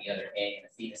forgot the other A in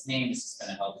Athena's name. This has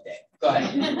been a hell of a day. Go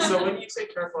ahead. So when you say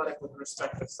paraphyletic with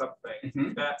respect to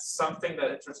something, that something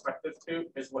that it's respective to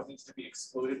is what needs to be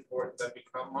excluded for it to then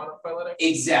become monophyletic?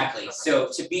 Exactly. So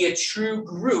to be a true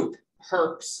group,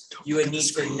 herps, you would need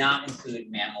to not include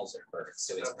mammals or birds.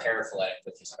 So it's paraphyletic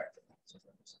with respect to mammals or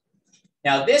birds.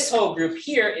 Now this whole group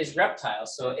here is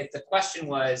reptiles. So if the question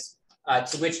was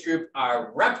to which group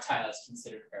are reptiles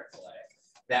considered paraphyletic,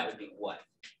 that would be what?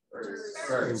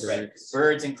 Birds, right?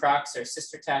 Birds and crocs are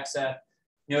sister taxa.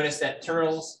 Notice that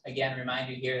turtles, again, remind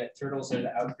you here that turtles are the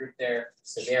outgroup there.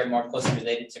 So they are more closely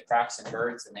related to crocs and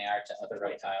birds than they are to other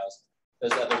reptiles.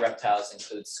 Those other reptiles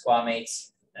include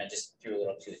squamates, and I just threw a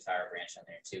little tuatara branch on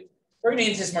there too. We're going to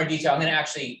get into this more detail. I'm going to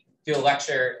actually do a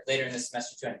lecture later in this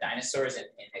semester too on dinosaurs and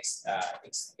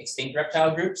extinct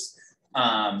reptile groups.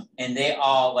 And they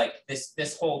all like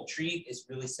this whole tree is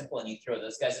really simple, and you throw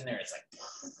those guys in there, it's like,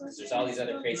 because there's all these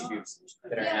other crazy groups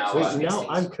that are now. Wait, now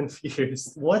I'm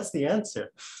confused. What's the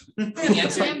answer? The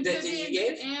answer that you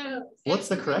gave? What's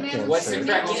the correct answer? What's the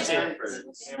correct answer?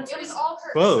 It was all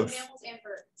herps, Both. mammals and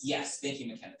birds. Yes, thank you,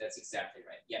 McKenna. That's exactly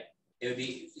right. Yeah. It would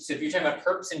be, so if you're talking about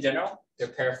herps in general, they're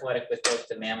paraphyletic with both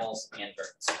the mammals and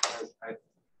birds.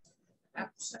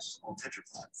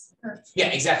 Tetrapods. Yeah,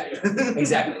 exactly.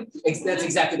 Exactly. That's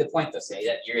exactly the point, though, say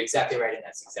that you're exactly right, and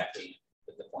that's exactly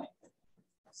the point.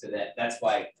 So that's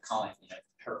why calling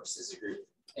herps as a group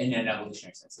in an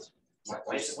evolutionary sense.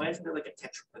 Why isn't there like a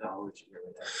tetrapodology or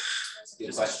whatever? That's a good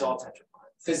Just question. all tetrapods.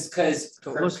 Because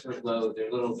herps are low,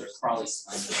 they're crawly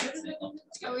slimy.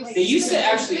 They used to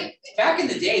actually, back in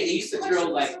the day, they used to throw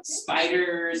like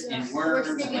spiders and worms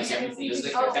and like everything. It was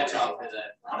like a catch-all for the.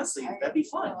 Honestly, that'd be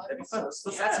fun. That'd be fun.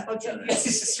 Let's add some bugs in there. It's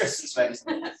just stressful spiders.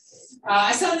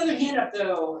 I saw another hand up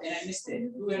though, and I missed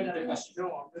it. Who had another question? No,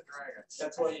 I'm the dragon.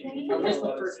 That's why you.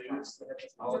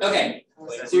 Okay,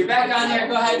 so you're back on there.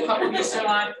 Go ahead, a couple of you still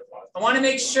on. I want to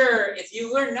make sure if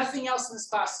you learn nothing else in this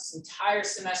class this entire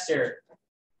semester,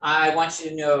 I want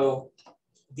you to know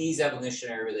these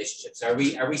evolutionary relationships. Are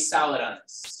we solid on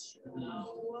this?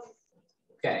 No.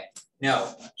 Okay.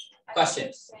 No.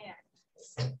 Question.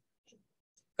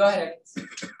 Go ahead.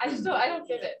 I don't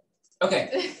get it.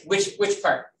 Okay. Which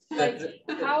part?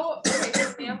 How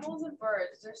okay, mammals and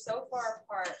birds, they're so far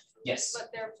apart, Yes. but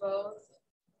they're both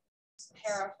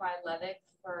paraphyletic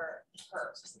for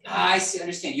herps. I see.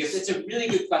 Understand. It's a really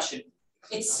good question.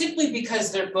 It's simply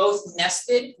because they're both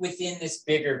nested within this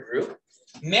bigger group.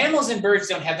 Mammals and birds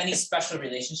don't have any special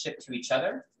relationship to each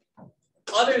other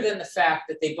than the fact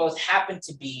that they both happen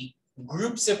to be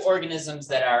groups of organisms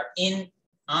that are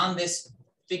on this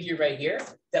figure right here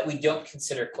that we don't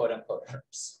consider quote unquote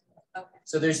herps. Okay.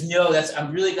 So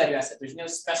I'm really glad you asked that. There's no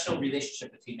special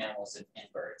relationship between mammals and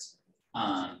birds.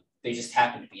 They just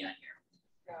happen to be on here.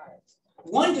 Got it.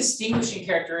 One distinguishing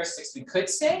characteristics we could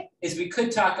say is we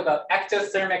could talk about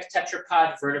ectothermic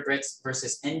tetrapod vertebrates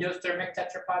versus endothermic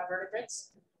tetrapod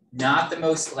vertebrates. Not the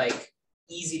most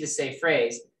easy to say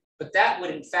phrase, but that would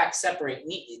in fact separate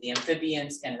neatly the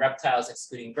amphibians and reptiles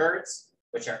excluding birds,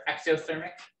 which are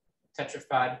ectothermic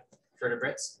tetrapod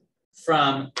vertebrates,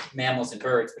 from mammals and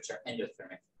birds, which are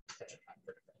endothermic tetrapod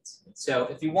vertebrates. So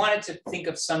if you wanted to think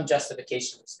of some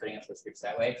justification for splitting up those groups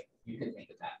that way, you could think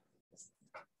of that.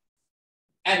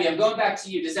 Abby, I'm going back to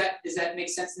you. Does that make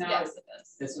sense now? Yes, it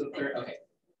does. That's a little clear. Okay.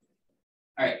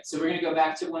 All right. So we're gonna go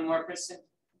back to one more person.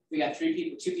 We got 2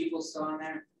 people still on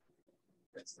there.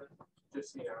 Just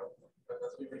unless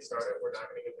we restart it, we're not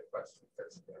going to get the question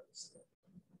because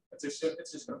it's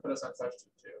just going to put us on session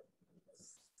 2.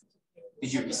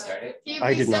 Did you restart it?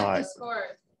 I did not. The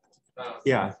score.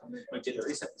 Yeah, Wait, did it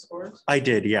reset the scores? I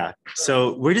did. Yeah.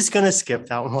 So we're just gonna skip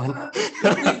that one.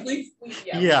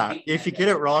 Yeah. If you get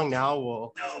it wrong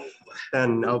now,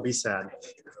 then I'll be sad.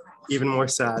 Even more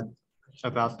sad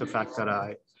about the fact that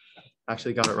I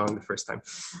actually got it wrong the first time.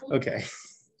 Okay.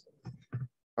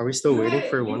 Are we still waiting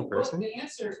for one person? The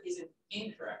answer isn't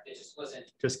incorrect. It just wasn't.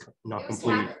 Just not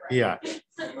complete. Yeah.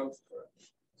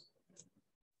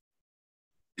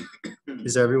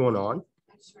 Is everyone on?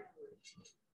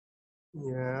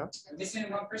 Yeah. I'm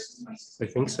missing one person. I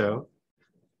think so.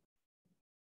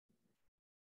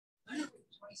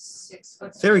 26.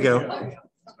 There we go. All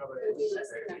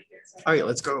right,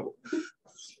 let's go.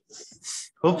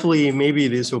 Hopefully, maybe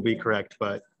this will be correct,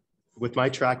 but with my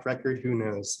track record, who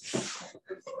knows?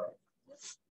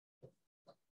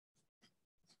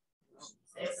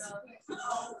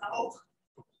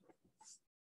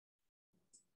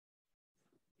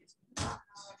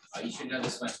 Oh, you should know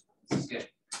this one. This is good.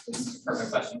 This is a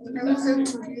perfect question. I was so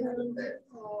confused with it.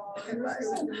 I was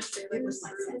gonna say like this. I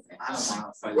don't know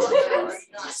if I I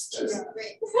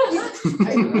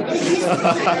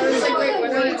was like, wait,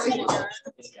 what are you doing?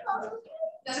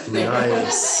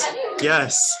 Nice.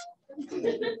 Yes.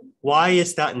 Why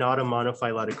is that not a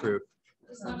monophyletic group?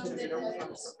 I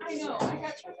know, I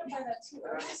got tripped up by that too.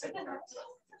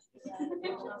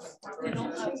 They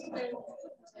don't have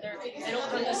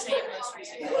the same most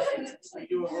recent.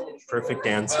 Perfect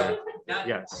answer.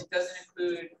 Yes. It doesn't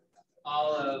include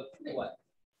all of what?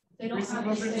 They don't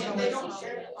have they don't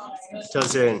share it.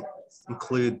 Doesn't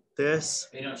include this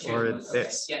They don't share or those.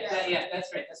 this. Yeah,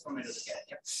 that's right. That's one way to look at it.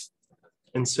 Yep.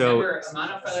 And so, remember, a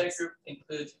monophyletic group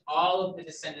includes all of the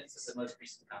descendants of the most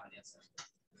recent common ancestor.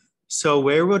 so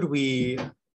where would we,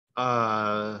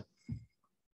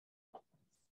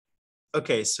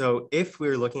 okay, so if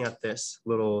we're looking at this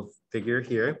little figure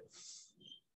here,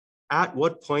 at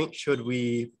what point should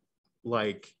we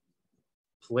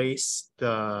place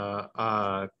the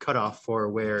cutoff for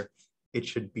where it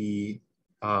should be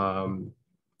a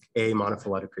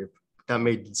monophyletic group. That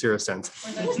made zero sense.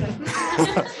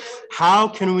 How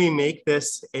can we make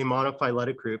this a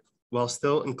monophyletic group while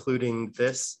still including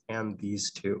this and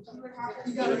these two?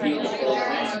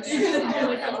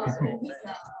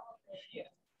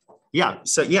 Yeah,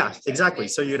 so yeah, exactly.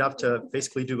 So you'd have to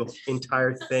basically do the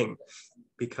entire thing,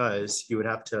 because you would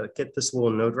have to get this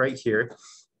little node right here,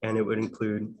 and it would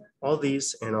include all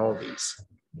these and all these.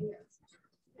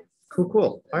 Cool,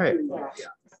 cool. All right.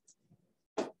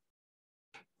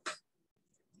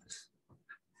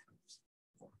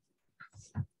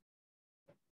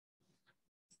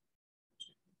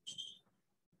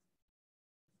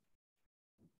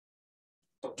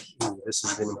 Ooh, this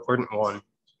is an important one.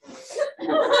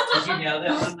 Did you nail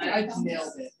that one? I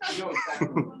nailed it. I know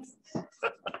exactly.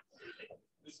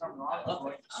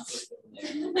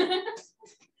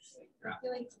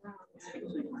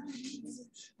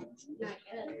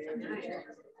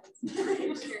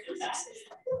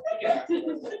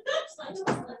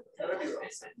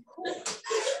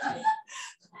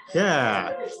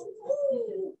 Yeah.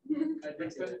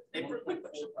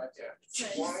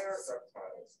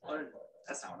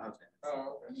 That's not what I was saying.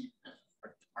 Oh, okay.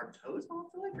 Are toads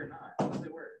monophyletic or not? I thought they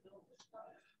were.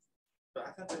 But I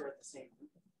thought they were at the same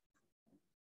group.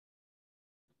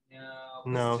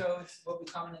 No. Toads, what we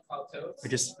commonly call toads, I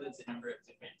just includes a number of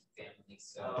different families.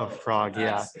 So, a frog,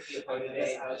 yeah.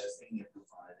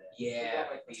 Yeah,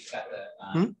 like we've got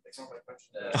the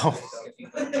Oh.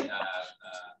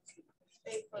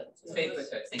 Spade-foot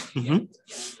toads, thank you.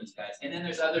 Yeah, those guys. And then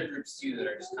there's other groups too that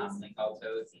are just commonly called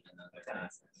toads, even though they're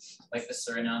not. Like the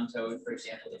Suriname toad, for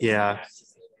example. Yeah.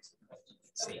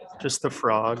 Just the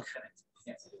frog.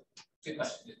 Yeah. Good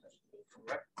question.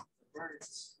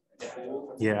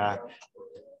 Yeah.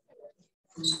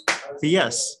 But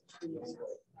yes,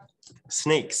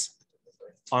 snakes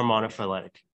are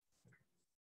monophyletic,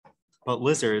 but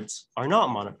lizards are not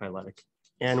monophyletic.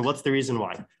 And what's the reason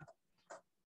why?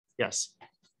 Yes.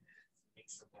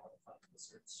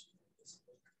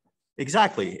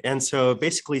 Exactly. And so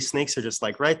basically snakes are just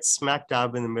like right smack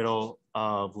dab in the middle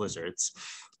of lizards.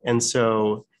 And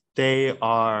so they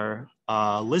are,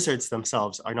 lizards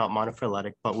themselves are not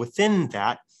monophyletic, but within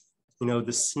that, you know,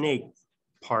 the snake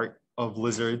part of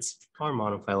lizards are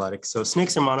monophyletic. So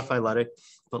snakes are monophyletic,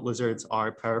 but lizards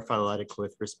are paraphyletic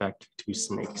with respect to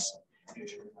snakes.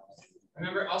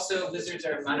 Remember, also lizards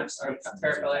are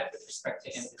paraphyletic with respect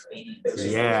to amphibians.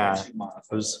 Yeah,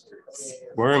 those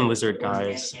worm lizard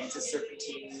guys.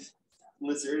 Anti-serpentine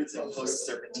lizards and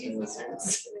post-serpentine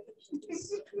lizards.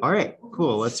 All right,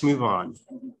 cool. Let's move on.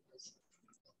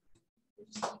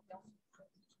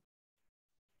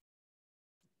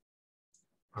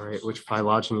 All right, which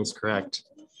phylogeny is correct?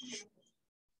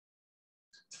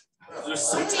 They're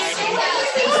so tiny.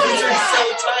 They're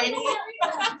so tiny.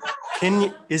 Can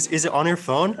you, is it on your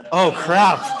phone? Oh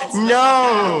crap!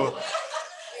 No!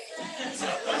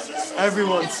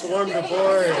 Everyone swarmed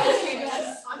aboard.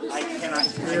 I cannot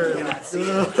see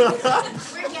it.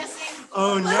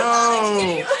 Oh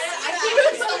no!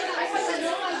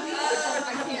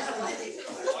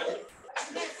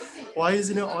 Why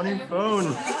isn't it on your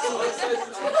phone?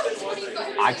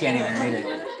 I can't even read it.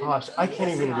 Gosh, I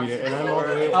can't even read it, and I'm all the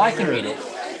way over Oh, I can here. read it.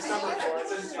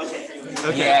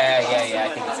 Okay. Yeah, I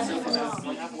think it's in the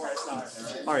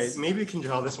phone. All right, maybe we can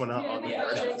draw this one out on the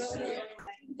board.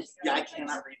 Yeah, I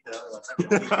cannot read the other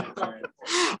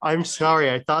ones. I'm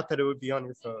sorry, I thought that it would be on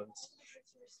your phones.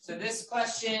 So this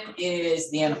question is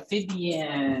the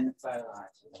amphibian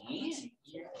phylogeny.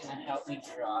 You're gonna help me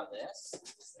draw this.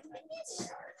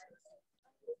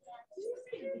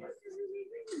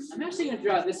 I'm actually going to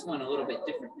draw this one a little bit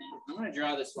differently. I'm going to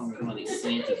draw this one with one of these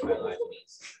slanty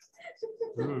phylogenies.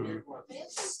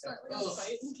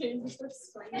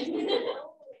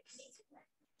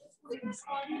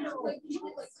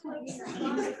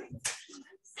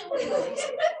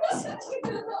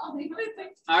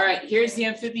 All right, here's the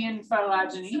amphibian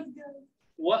phylogeny.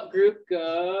 What group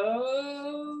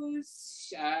goes?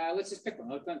 Let's just pick one.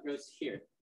 What one goes here?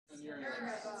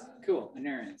 Cool,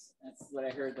 anurans. That's what I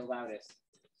heard the loudest.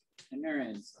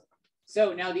 Anurans.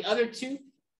 So now the other two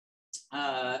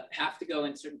have to go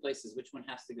in certain places. Which one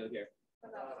has to go here?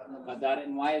 Badada.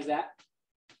 And why is that?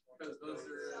 Because those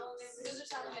are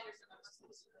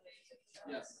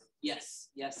Yes.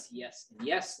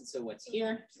 And so what's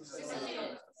here?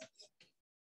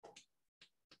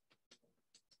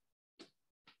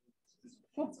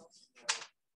 Cool.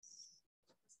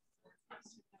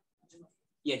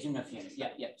 Yeah, gymnophians.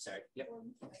 Yep, sorry. Yep.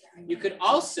 We could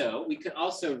also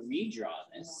redraw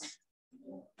this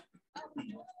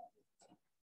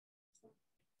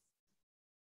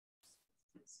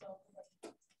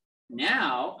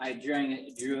Now I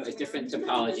drew a different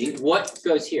topology. What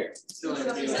goes here?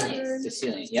 The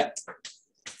ceiling. Yep.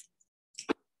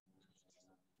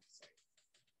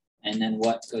 And then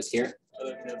what goes here?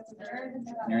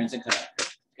 Neurons and cutout.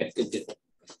 Okay, good.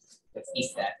 Let's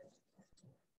eat that.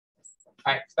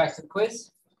 All right, back to the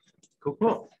quiz.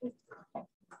 Cool. All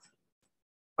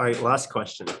right, last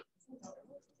question.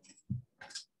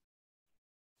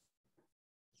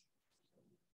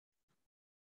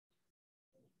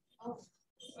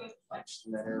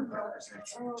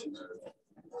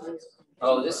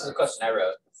 Oh, this is a question I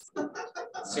wrote.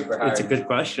 Super hard. It's a good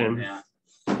question. Yeah.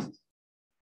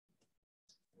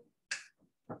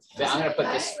 But I'm gonna put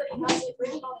this.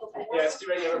 Yeah, it's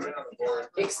already written on the board.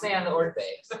 Ixnay on the order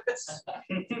bay.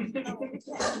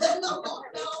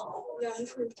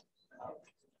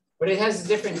 But it has a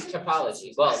different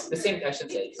topology. Well, the same, I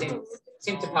should say, same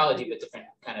topology, but different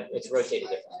kind of, it's rotated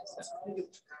differently. So.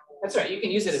 That's right, you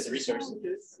can use it as a resource.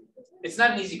 It's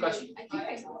not an easy question.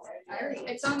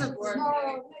 It's on the board.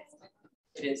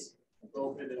 It is.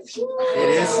 It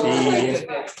is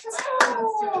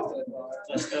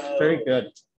very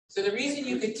good. So the reason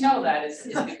you could tell that is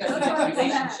because of its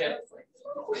relationship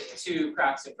to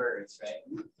crocs and birds, right?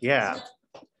 Yeah.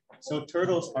 So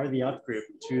turtles are the outgroup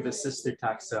to the sister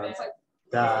taxa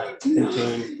that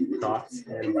contain crocs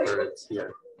and birds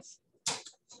here.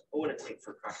 What would it take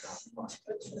for crocodile? Let's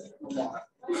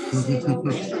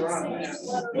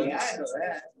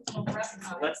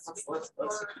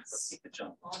take the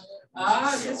jump.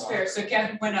 That's fair. So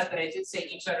Catherine pointed out that I did say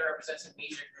each letter represents a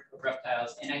major group of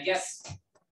reptiles, and I guess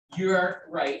you're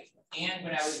right. And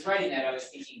when I was writing that, I was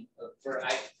thinking for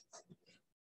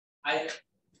I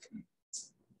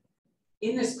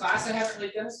in this class I haven't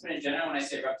really done this, but in general, when I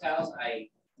say reptiles, I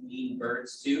mean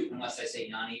birds too, unless I say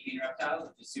non-avian reptiles,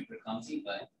 which is super clumsy,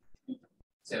 but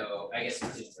so I guess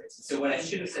it's just birds. So what I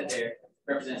should have said there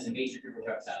represents a major group of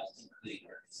reptiles, including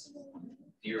birds.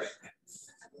 You're right.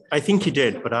 I think you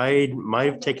did, but I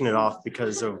might have taken it off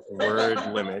because of word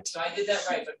limit. So I did that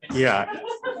right, but Yeah.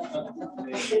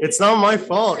 It's not my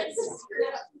fault.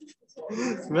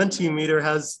 Mentimeter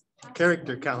has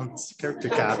character counts, character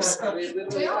caps. They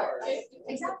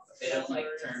don't like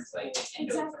terms like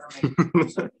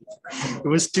endothermic. It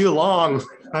was too long.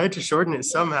 I had to shorten it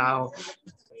somehow.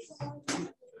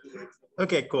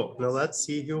 Okay, cool. Now let's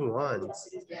see who won.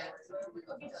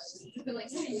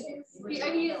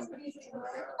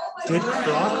 Did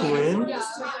Croc win?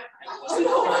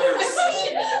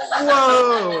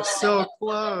 Whoa, so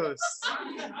close.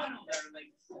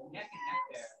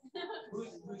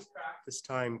 This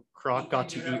time, Croc got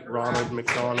to eat Ronald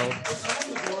McDonald.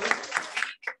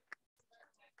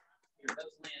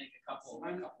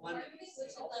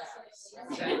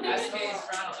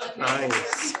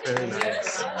 Nice, very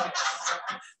nice.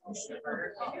 I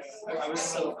was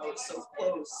so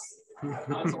close.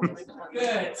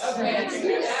 Good. Okay.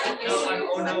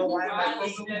 Oh no, why am I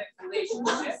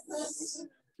Relationships.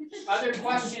 Other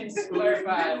questions to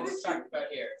clarify what we're talking about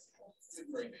here?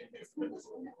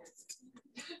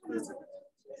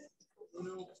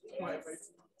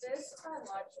 This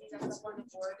logic that's up on the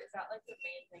board, is that like the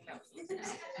main thing that we use?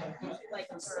 Like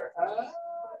for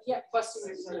Yeah, plus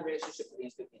there's another relationship with the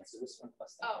amphibians, so this one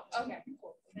plus that. oh, okay,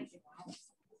 cool. Thank you.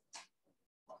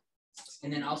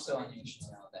 And then also on you should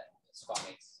know that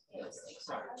squamates. Wait,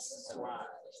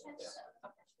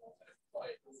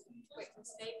 the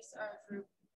snakes are a group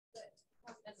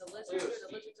and the lizards are a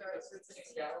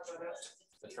group.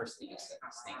 The first thing is that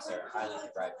snakes are highly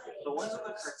derived. The ones with the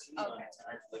cartoon Okay. ones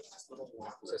are like just little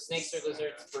ones. So snakes are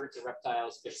lizards, birds are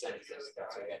reptiles, fish are exist.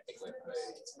 That's what we gotta take away from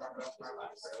this.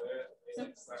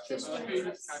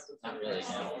 Not really,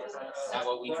 no. Not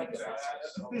what we think about.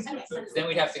 Then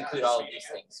we'd have to include all of these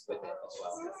things with it as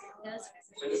well.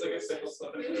 It's like a simple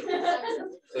stuff.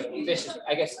 So fish,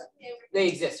 I guess they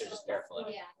exist, they're just careful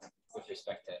Yeah. with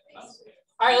respect to us.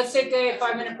 All right, let's take a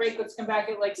 5-minute break. Let's come back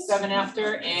at like 7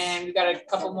 after, and we got a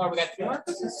couple more. We got 3 more.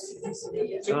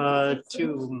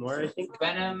 2 more, I think.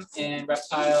 Venom and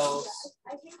reptiles.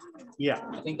 Yeah.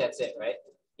 I think that's it, right?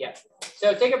 Yeah.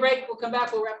 So take a break. We'll come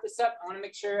back. We'll wrap this up. I want to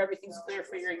make sure everything's clear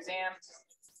for your exam.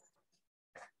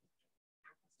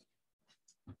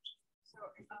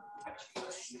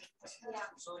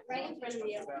 Right in front of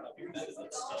you.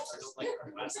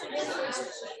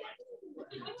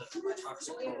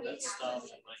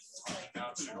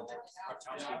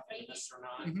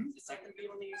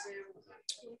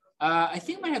 I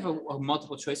think I might have a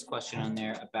multiple choice question on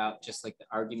there about just like the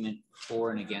argument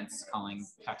for and against calling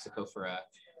Toxicophora,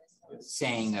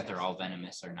 saying that they're all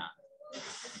venomous or not.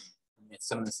 It's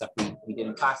some of the stuff we did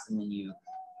in class, and then you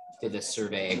did this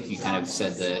survey, you kind of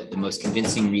said the most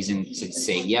convincing reason to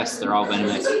say yes, they're all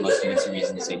venomous, the most convincing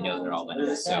reason to say no, they're all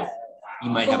venomous. So you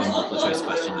might have a multiple choice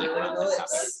question like around that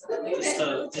topic.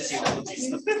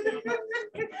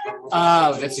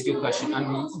 Oh, that's a good question.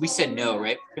 We said no,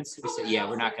 right? We said, yeah,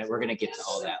 we're gonna get to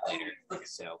all that later.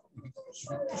 So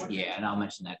yeah, and I'll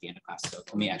mention that at the end of class. So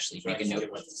let me actually make a note.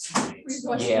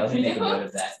 Yeah, let me make a note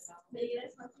of that.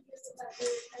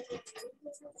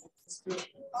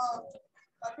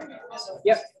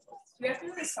 Yep. Do we have to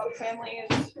do the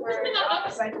subfamilies for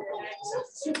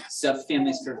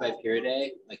Subfamilies for Viperidae,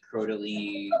 like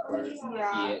Crotally, or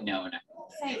yeah, no.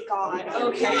 Thank God.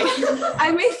 Okay.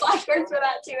 I made flashcards for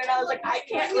that too, and I was like, I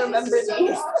can't remember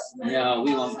these. No,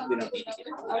 we won't. We don't need to get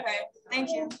into that. Okay.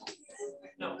 Thank you.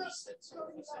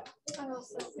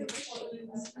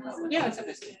 Yeah, it's Are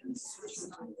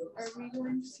we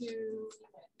going to?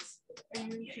 Are you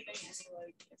giving any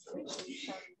like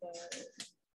information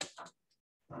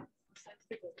from the?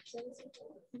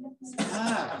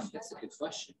 That's a good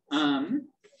question.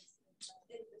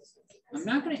 I'm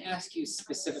not going to ask you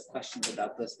specific questions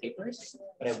about those papers,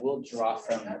 but I will draw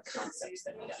from the concepts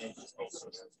that we done.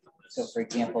 So, for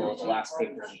example, the last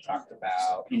paper we talked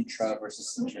about intra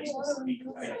versus intra specific,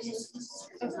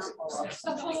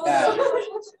 something like that.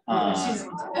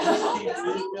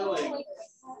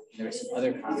 There were some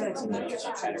other concepts in there which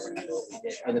I'm trying to remember what we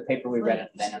did. Or the paper we read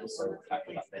at Venom, so we talked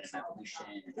about venom evolution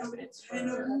and evidence for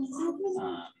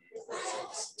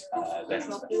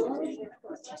venom specialization.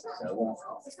 So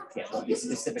it won't be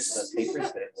specific to those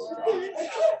papers, but it will draw.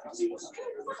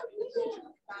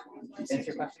 Answer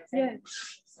your question? Yeah. I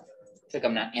feel like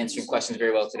I'm not answering questions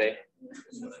very well today.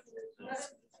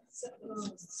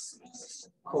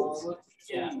 Cool.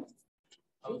 Yeah.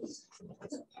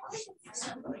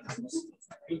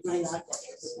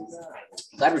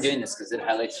 Glad we're doing this because it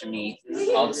highlights for me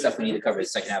all the stuff we need to cover the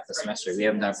second half of the semester. We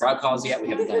haven't done frog calls yet. We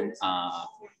haven't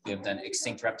done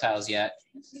extinct reptiles yet.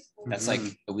 That's like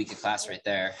a week of class right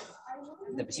there.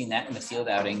 Between that and the field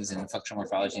outings and functional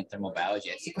morphology and thermal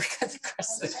biology, I think we got the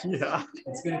crust of it. Yeah.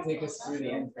 It's going to take us through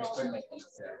the end pretty quickly.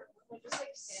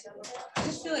 I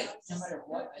just feel like no matter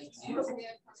what I do,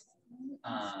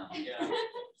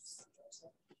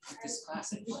 this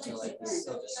class, I feel like it's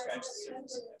still just scratched the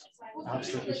surface.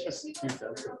 Absolutely, it's just too dense of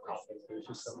content. There's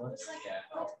just so much. Yeah.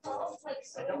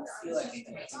 I don't feel like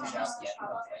anything gets just yet.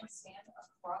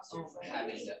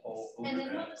 Having the whole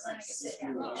overview,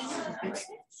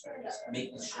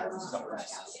 making sure we cover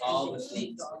all the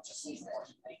things that just need more. I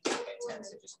tend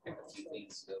to just pick a few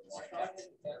things to go more in depth.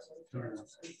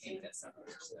 I think that's not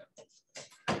understood.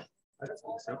 I don't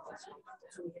think so.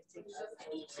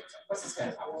 Plus, it's kind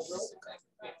of how we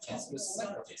have a chance to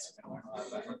select this.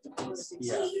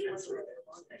 Yeah.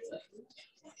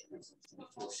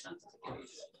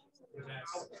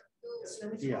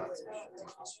 Yeah.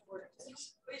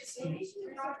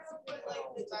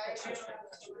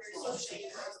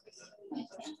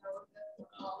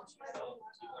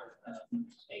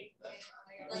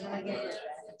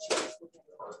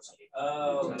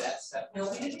 Oh, that's that. No,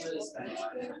 we didn't really spend a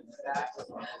lot of time with that.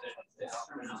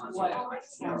 And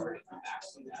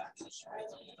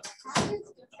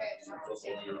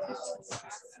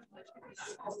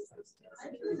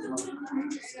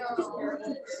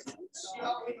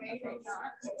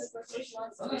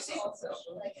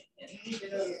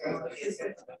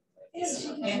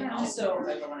also, I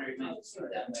want to remind you that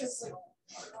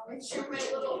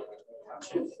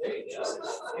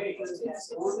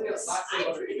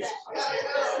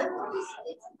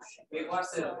we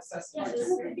watched it assessment.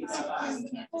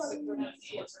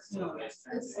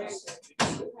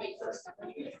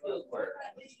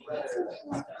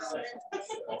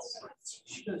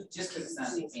 Just because it's not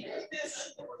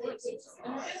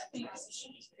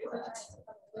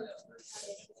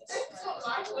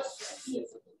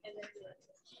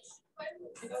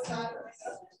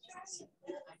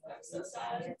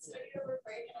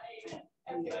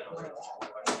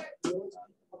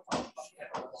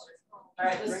all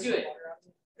right, let's do it.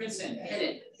 Princeton, hit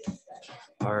it.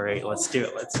 All right, let's do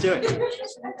it. Let's do it.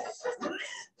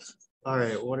 All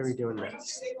right, what are we doing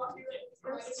next?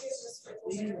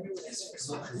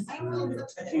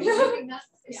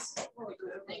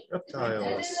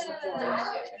 Reptiles.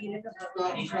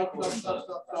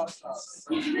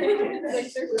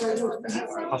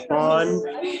 Hop on to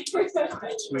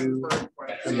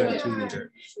the Mentimeter.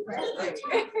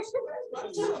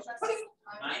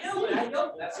 I know, but I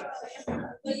don't. That's what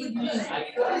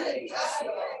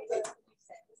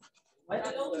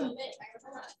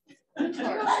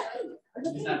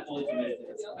He's not fully committed to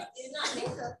this class.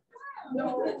 No.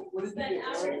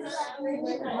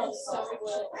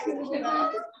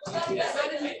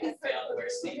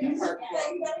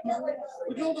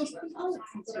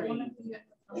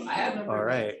 All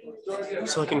right.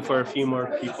 Just looking for a few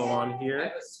more people on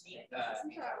here.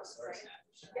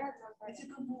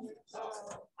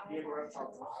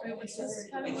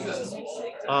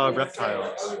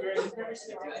 Reptiles.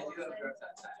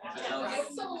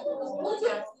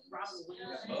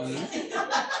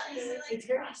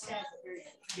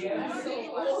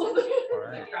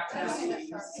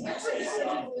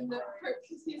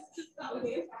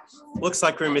 Looks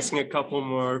like we're missing a couple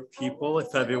more people.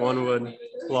 If everyone would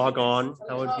log on,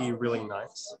 that would be really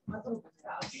nice.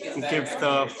 And give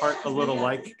the heart a little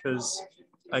like because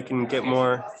I can get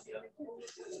more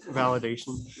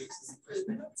validation.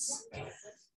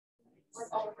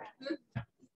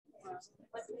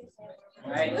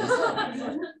 Right.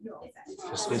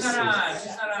 Just missing. Come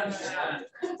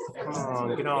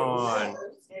on, get on.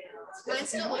 Mine's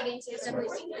still loading too. It's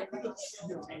definitely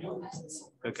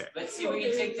Okay. Let's see if we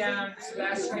can take down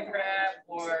Sebastian the Crab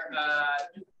or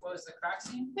what was the Croc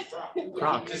scene?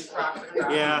 Croc. Just Croc the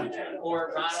Crab. Yeah.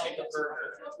 Or Ronald the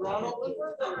Burger.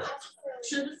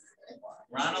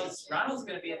 Ronald's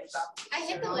gonna be at the top. I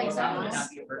hit the legs Ronald out. might not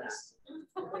be a bird.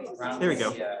 There we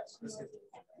go.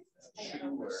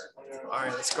 All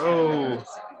right, let's go.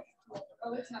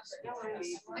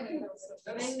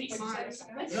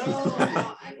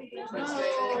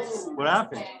 What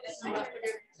happened?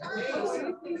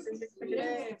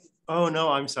 Oh no,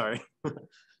 I'm sorry.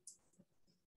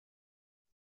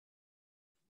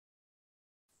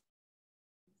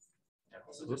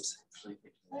 Oops.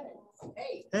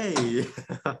 Hey.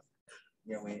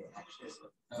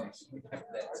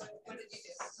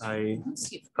 I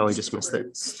probably just missed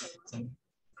it.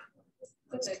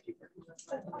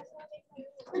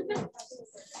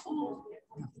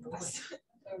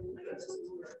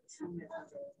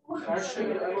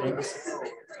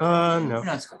 No.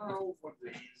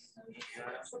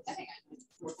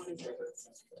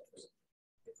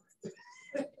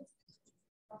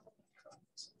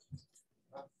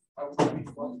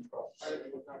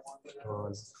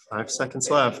 Oh, 5 seconds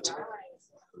left.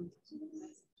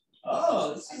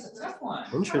 Oh, this is a tough one.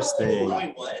 Interesting.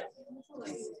 Wait, what?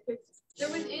 They're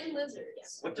within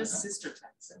lizards. What does sister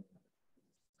tax in?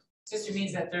 Sister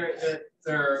means that they're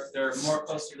more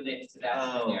closely related to that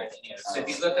than they are to the other. So if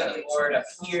you look at the board up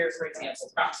here, for example,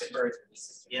 crocs and birds would be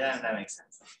sister. Yeah, that makes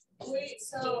sense. Wait,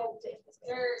 so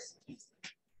there's.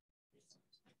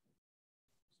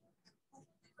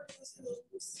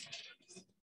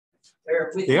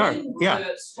 They're within yeah.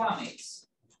 the squamates,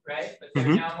 right? But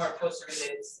they're now more closely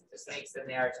related to snakes than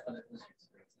they are to other lizards.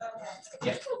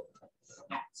 Yeah.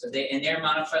 So they're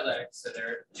monophyletic. So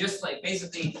they're just like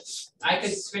basically, I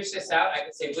could switch this out. I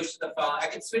could say which of the following. I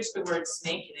could switch the word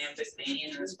snake and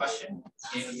amphisbaenian in this question,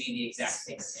 and it would be the exact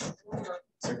same thing.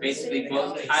 So basically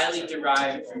both highly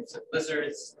derived groups of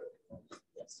lizards.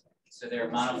 So they're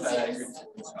monophyletic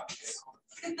groups.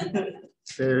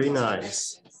 Very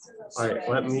nice. All right,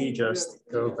 let me just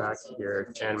go back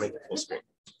here and make it full screen.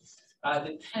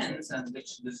 Depends on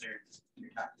which lizard you're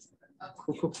talking about.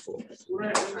 Cool.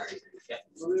 Yeah.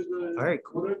 All right,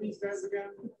 cool. What are these guys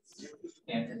again?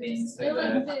 Amphibians, They're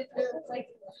the like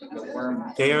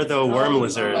worm. They are the worm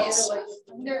lizards.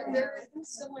 they're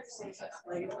similar to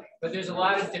But there's a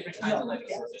lot of different kinds of living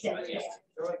lizards. But yeah.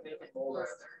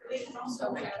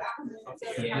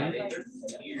 Yeah, they're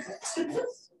weird.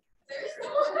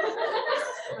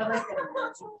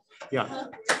 Yeah.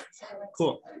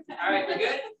 Cool. All right, we're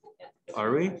good?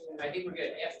 Are we? I think we're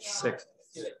good. Yeah. Sick.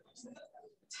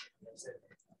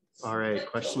 All right,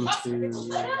 question 2.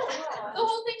 The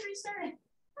whole thing restarted.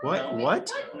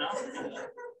 What?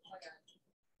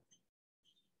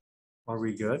 Are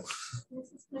we good?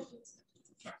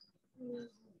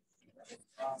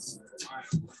 I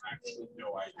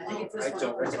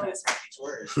don't recognize half each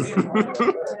word.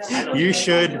 You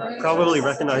should probably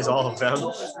recognize all of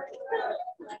them.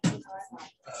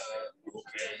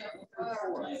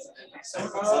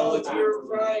 Oh, you're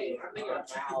right. I think I'm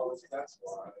out. That's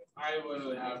why. I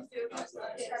would have.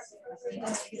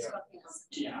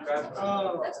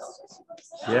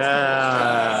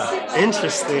 Yeah,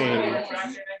 interesting.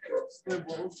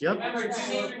 Yep. Remember,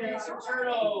 teenage mutant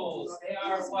turtles. They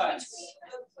are what?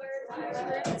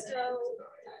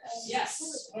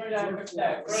 Yes.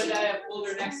 Chorodia pulled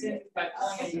her next in by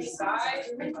pulling it to the side.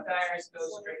 Iris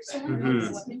goes straight back.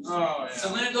 Oh, yeah. So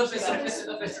Linogopus and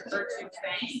Epistogopus refer to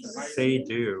fangs. They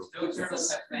do. No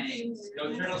turtles have fangs. No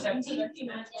turtles have teeth.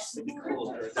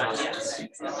 Cool. Not yet.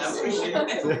 Who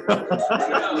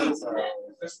knows?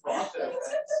 this process.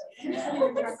 Yeah,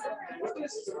 like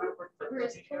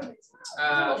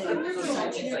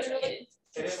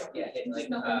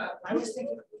I was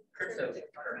thinking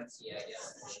cryptocurrency, I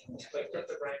guess. Like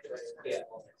cryptocurrency. Yeah.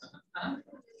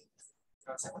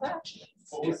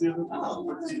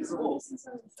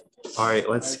 All right,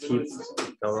 let's keep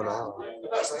going on.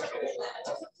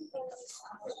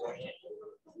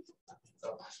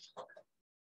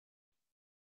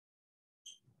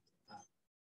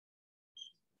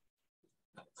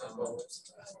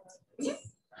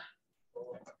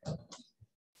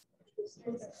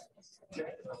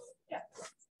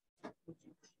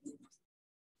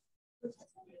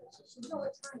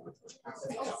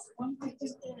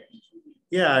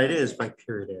 Yeah, it is by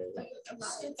pure day.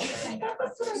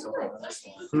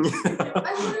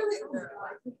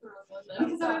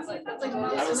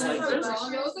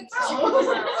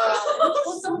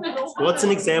 What's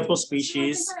an example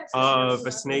species of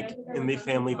a snake in the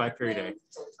family Viperidae?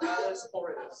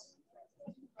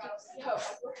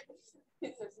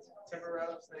 Timber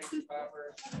rattlesnake,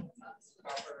 copper,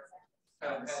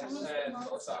 and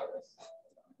Osaurus.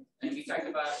 And we talked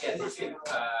about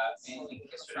mainly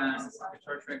Kistrons,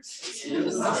 Tortrix.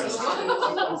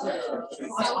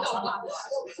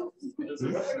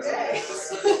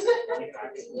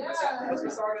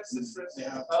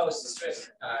 Oh, Sistris.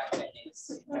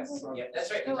 Yeah, that's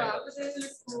right. No,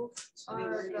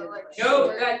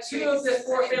 that two of the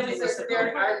four families listed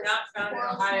there are not found in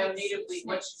Ohio natively.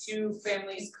 Which two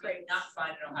families could not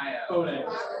find in Ohio? Bode.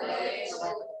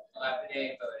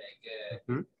 Lapidae, Bode. Good.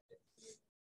 Mm-hmm.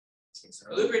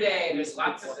 Lubridae, there's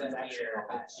lots of them here,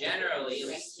 but generally, at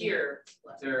least here,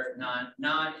 they're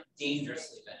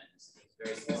non-dangerously venomous.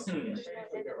 Very specific.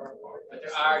 But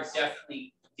there are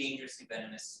definitely dangerously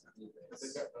venomous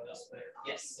lubrids elsewhere.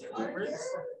 Yes.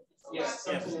 Yes.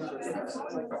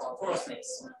 Coral snakes.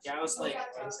 Yeah, I was like,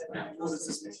 what is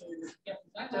this? Yep.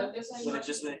 When it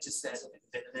just said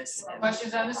venomous.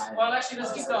 Questions on this? Well, actually,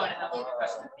 let's keep going, and I'll leave a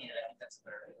question at the end. I think that's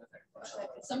better.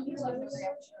 Some people are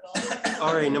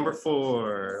All right, number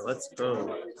 4. Let's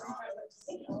go.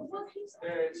 The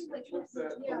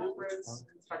lubrids,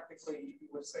 technically, you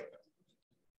would say that.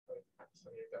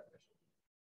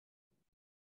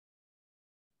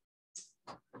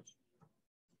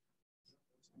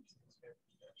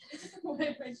 What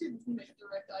if I should make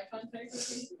direct eye contact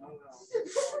with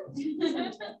you?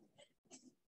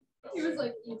 He was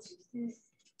like,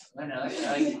 I know, I like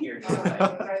to hear it.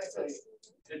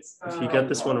 If you get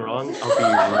this one wrong, I'll be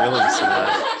really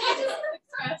sad.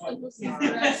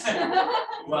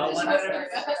 Well,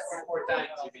 104 times.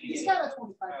 He's got a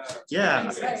 25. Yeah.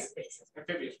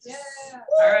 Amphibians.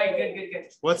 All right,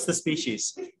 good. What's the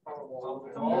species?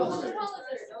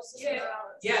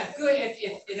 Yeah, good.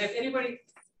 If anybody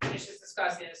finishes this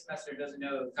class at the end of the semester doesn't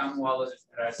know common wall lizards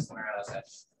are somewhere else,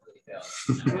 that's really failed.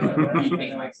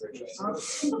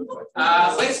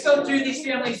 Let's go through these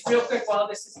families real quick while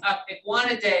this is up.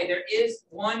 Iguanidae, there is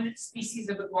one species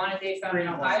of Iguanidae found in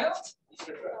Ohio.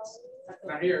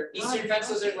 Not here. Eastern fence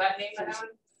lizard, Latin name for that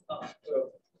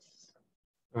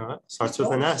one? Starts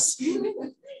with an S.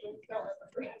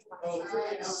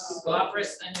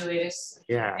 Scoloporus undulatus.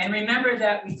 Yeah. And remember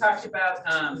that we talked about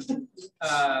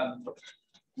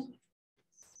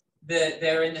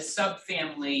they're in the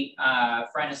subfamily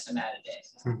Phrynosomatidae.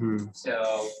 Mm-hmm.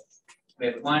 So we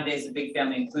have Iguanidae is a big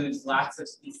family, includes lots of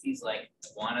species like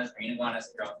iguanas, green iguanas,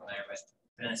 if you're all familiar with.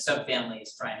 But in the subfamily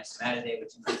is Phrynosomatidae,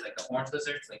 which includes like the horned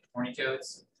lizards, like horny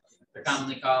toads, they're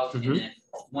commonly called. Mm-hmm. And then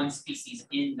one species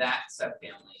in that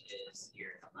subfamily is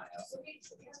here in Ohio.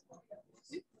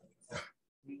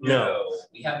 No,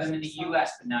 we have them in the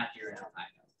U.S., but not here in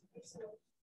Ohio.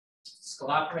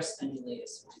 Scoloporus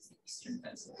undulatus, which is the eastern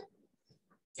fence lizard.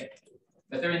 Okay.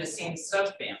 But they're in the same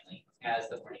subfamily as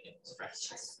the horny toads.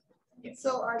 Yes.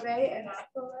 So are they a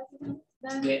natural resident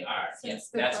then? They are, yes.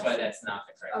 That's why that's not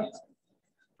the correct answer.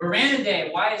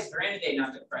 Varanidae, why is Varanidae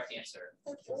not the correct answer?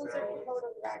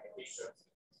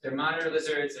 They're monitor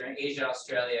lizards, they're in Asia,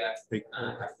 Australia.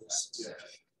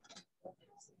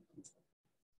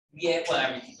 Yeah, well,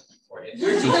 everything's in Florida. If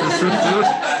you're teaching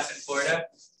class in Florida,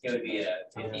 it would be a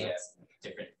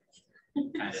different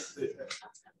kind of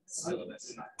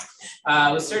syllabus.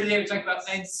 With Certidae, we talked about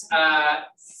things. I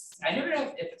never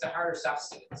know if it's a hard or soft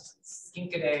student.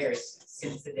 Skinkidae or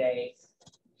Scintidae.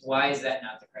 Why is that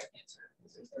not the correct answer?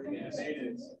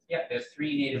 Yeah, there's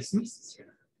 3 native species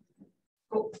here.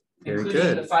 Cool. Very including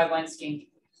good. The 5-line skink,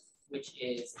 which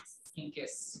is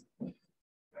Skincus.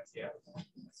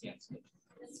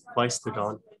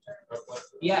 Pleistodon.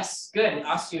 Yes, good.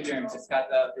 Osteoderms. It's got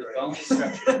the bony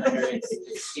structure under its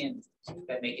skin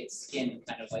that make its skin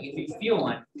kind of like, if you feel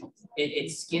one,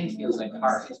 its skin feels like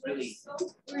hard. It's really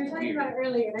We were talking weird. about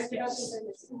earlier, and I forgot to bring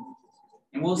this.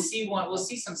 And we'll see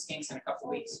some skinks in a couple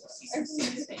weeks. We'll see some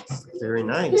skinks. Very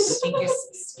nice.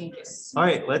 Skinkus. All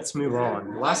right, let's move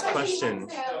on. Last question.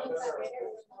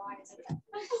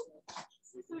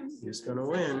 Who's gonna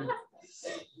win?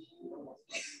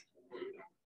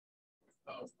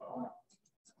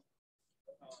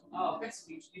 Oh, Chris,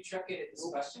 you truck it at this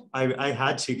question? I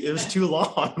had to. It was too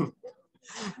long.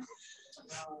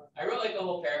 I wrote like a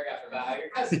whole paragraph about how your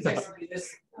cousin texted me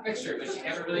this picture, but she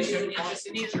never really showed an interest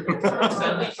in either.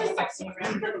 Suddenly she's texting me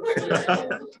around.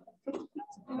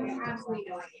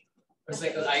 It's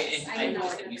like I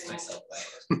just amused myself by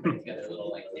putting together a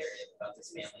little like narrative about this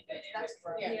family dynamic.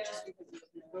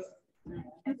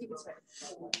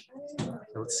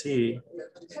 Let's see.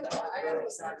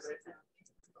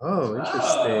 Oh,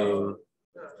 interesting.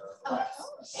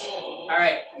 All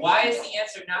right. Why is the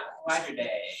answer not Quadridae?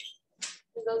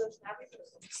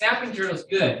 Snapping turtle's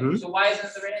good. So why isn't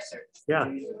it the right answer? Yeah.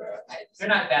 They're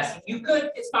not basking. You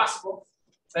could, it's possible.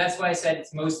 But that's why I said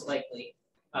it's most likely.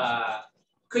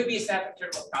 Could be a snapping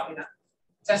turtle, probably not.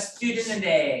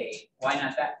 Testudinidae. Why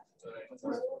not that?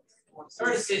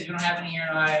 Tortoises, we don't have any here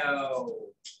in Ohio.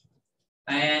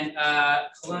 And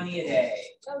Coloniidae.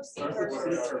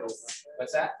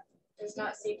 What's that? There's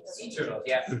not sea turtles.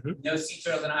 Yeah. No sea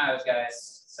turtles in Ohio,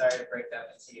 guys. Sorry to break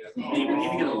that to you. Maybe we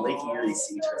need to get a Lake Erie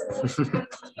sea turtle.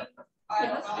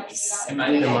 Am I?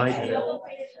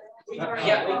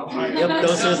 Yep,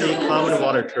 those are the common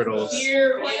water turtles.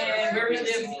 Here in where we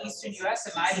live in the eastern U.S.,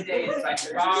 Amididae is by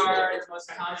far the most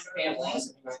common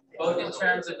families, both in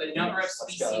terms of the number of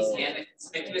species and the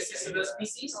conspicuousness of those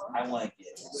species. I want to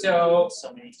get so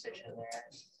many fish in there.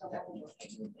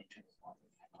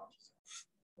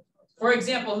 For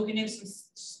example, who can name some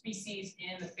species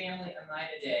in the family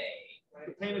Amididae?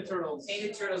 Painted turtles.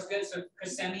 Painted turtles, good. So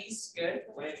Cressemes, good.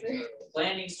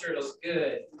 Blanding's turtles,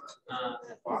 good.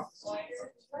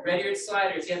 Red-eared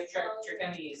sliders, yep.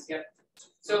 Trichemes, yep.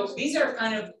 So these are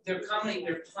they're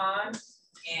pond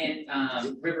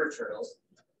and river turtles.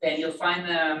 Then you'll find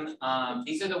them,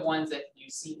 these are the ones that you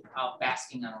see out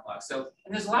basking on a log. So,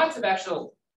 and there's lots of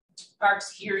actual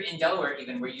parks here in Delaware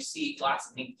even where you see lots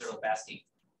of painted turtle basking.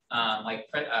 Like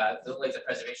the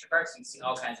preservation parks, you can see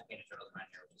all kinds of painted turtles around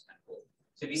here, which is kind of cool.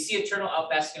 So if you see a turtle out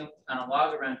basking on a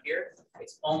log around here,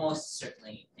 it's almost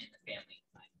certainly in the family.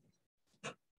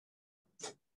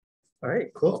 All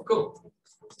right, cool. Cool.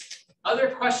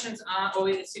 Other questions on, oh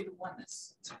wait, let's see who won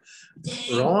this.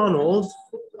 Ronald.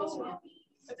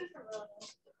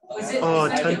 Oh, is it, oh,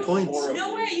 is that 10 you? points.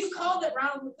 No way, you called it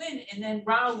Ronald would win, and then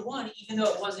Ronald won, even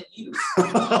though it wasn't you.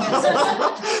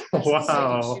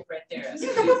 Wow. Right there.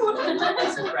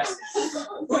 That's impressive.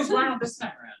 Who's Ronald this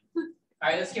time around? All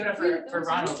right, let's give it up for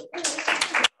Ronald.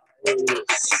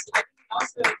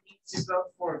 Also need to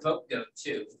vote for Vote Goat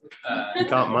too.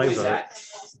 Got my vote.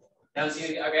 That was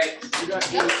you. Okay.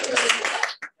 It's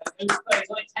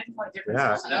only 10-point difference.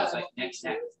 Yeah. So that was like next.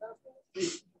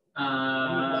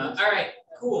 All right,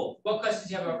 cool. What questions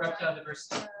do you have about reptile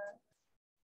diversity?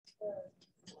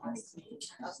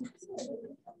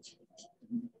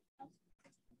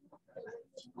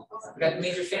 We got the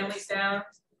major families down.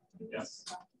 Yes.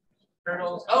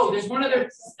 Turtles. Oh, there's one other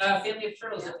family of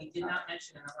turtles that we did not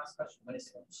mention in the last question. What is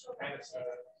it?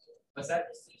 What's that?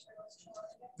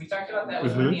 We talked about that.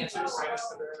 Was one of the answers.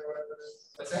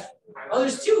 What's that? Oh,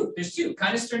 there's two. There's two.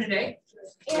 Canesternidae,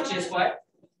 which is what?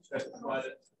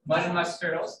 Mud and musk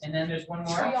turtles. And then there's one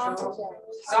more.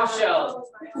 Soft shell.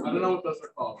 I don't know what those are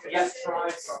called. Yep.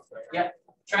 Yep.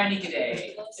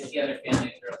 Trinicidae is the other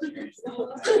family of turtles here.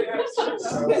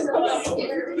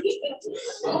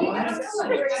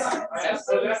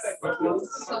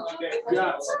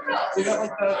 Yeah.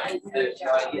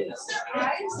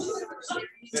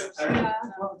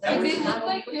 They got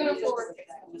like They look like uniform.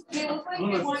 They look like they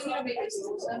want you to make it.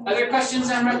 Other questions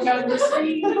on reptile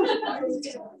diversity?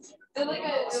 They're like a,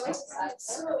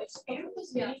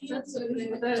 yeah, that's what it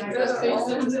is.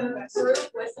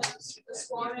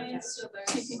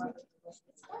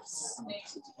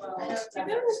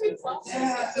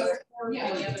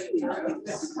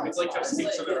 it's like just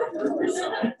sticks to their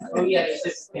Oh yeah, there's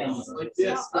this family. like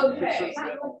this. Okay.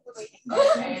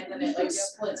 Okay, and then it like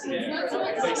splits. Yeah. It's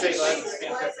like saying like it's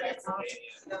different.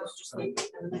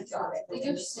 They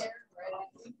just stare right at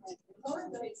you.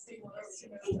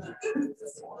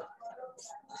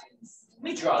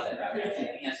 Let me draw that out.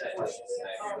 Answer that question.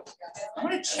 I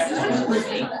want to check one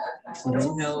thing. I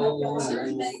don't know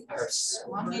our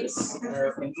swamis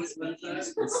or these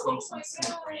monkeys or snakes on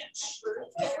some branch.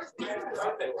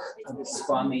 The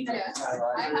swami.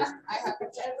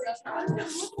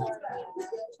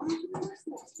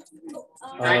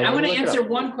 All right, I want to answer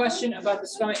one question about the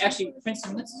swami. Actually,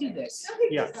 Princeton, let's do this.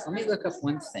 Yeah. Let me look up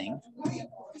one thing.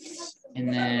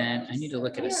 And then I need to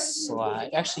look at a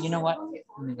slide. Actually, you know what? Let me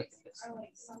look at this.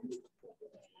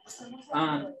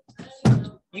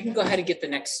 You can go ahead and get the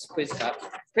next quiz up.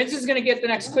 Prince is going to get the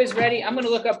next quiz ready. I'm going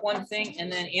to look up one thing and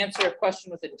then answer a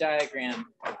question with a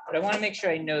diagram. But I want to make sure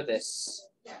I know this.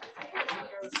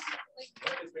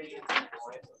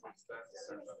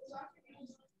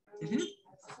 Mm-hmm.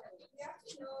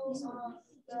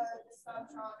 The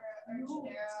subgenre or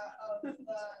genera of the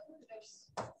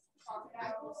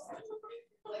crocodiles,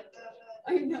 like the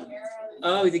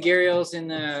Oh, the gharials in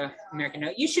the American.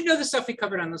 You should know the stuff we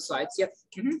covered on those slides. Yep.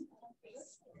 Mm-hmm.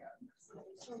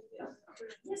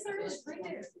 Yes, there is right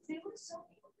there. They look so.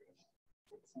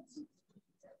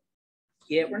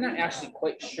 Yeah, we're not actually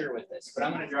quite sure with this, but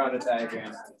I'm going to draw the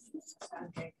diagram.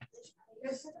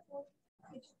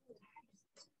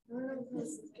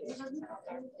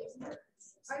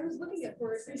 I was looking at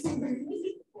forest facing.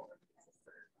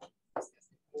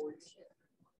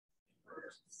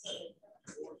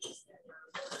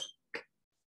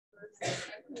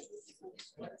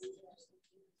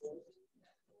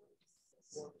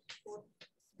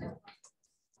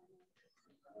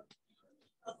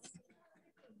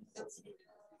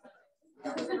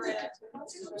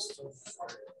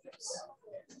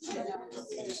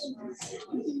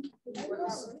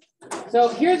 So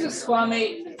here's a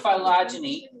swami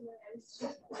phylogeny.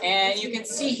 And you can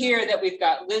see here that we've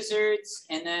got lizards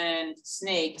and then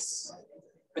snakes.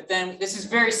 But then this is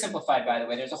very simplified, by the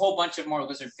way. There's a whole bunch of more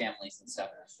lizard families and stuff.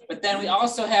 But then we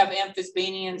also have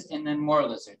amphisbaenians and then more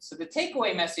lizards. So the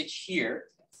takeaway message here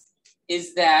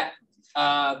is that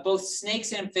both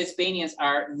snakes and amphisbaenians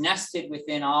are nested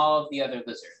within all of the other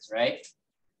lizards, right?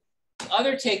 The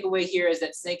other takeaway here is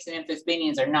that snakes and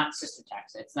amphisbaenians are not sister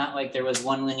taxa. It's not like there was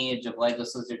one lineage of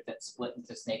legless lizards that split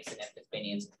into snakes and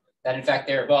amphisbaenians. That in fact,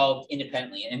 they're evolved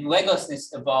independently. And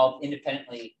leglessness evolved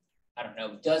independently, I don't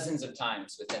know, dozens of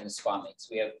times within the squamates.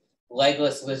 We have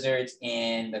legless lizards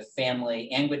in the family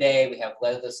Anguidae. We have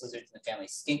legless lizards in the family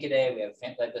Skinkidae. We have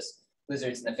legless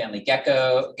lizards in the family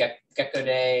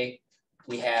Geckodae.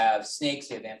 We have snakes,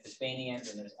 we have amphisbaenians,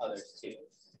 and there's others too.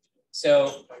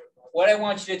 So what I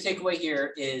want you to take away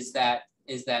here is that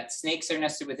snakes are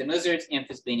nested within lizards,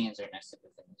 amphisbaenians are nested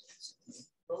within lizards.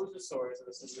 Mosasaurs are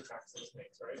the sister taxa of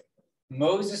snakes, right?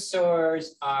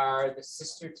 Mosasaurs are the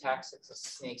sister taxa of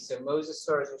snakes. So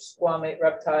mosasaurs are squamate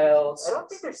reptiles. I don't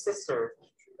think they're sister.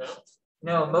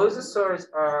 No, mosasaurs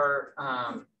are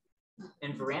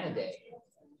in Varanidae.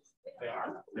 They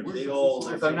are. They're big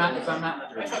old. If I'm not. I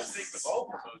thought snakes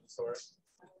evolved from mosasaurs.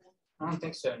 I don't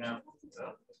think so.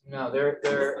 No, they're.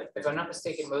 If I'm not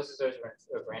mistaken, mosasaurs are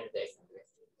Varanidae.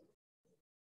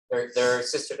 They're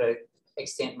sister to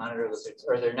extant monitor lizards,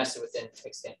 or they're nested within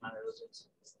extant monitor lizards.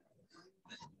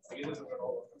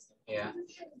 Yeah,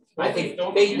 I think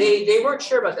they weren't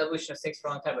sure about the evolution of snakes for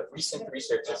a long time, but recent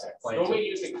researchers have pointed to. Nobody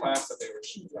used in class that they were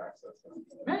sheep taxa.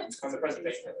 On the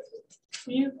presentation.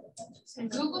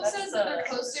 Google says that they're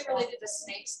closely related to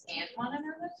snakes and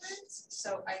monitor lizards,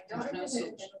 so I don't know.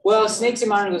 Well, snakes and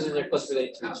monitor lizards are closely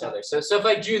related to each other. So if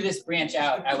I drew this branch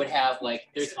out, I would have like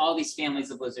there's all these families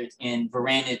of lizards, and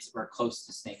varanids were close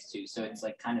to snakes too. So it's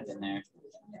like kind of in there.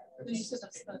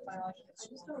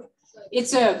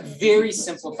 It's a very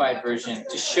simplified version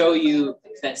to show you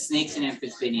that snakes and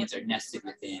amphisbaenians are nested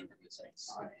within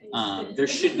lizards. There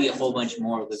should be a whole bunch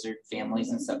more lizard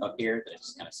families and stuff up here that I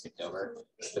just kind of skipped over,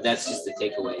 but that's just the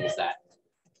takeaway is that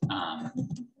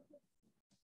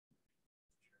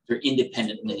they're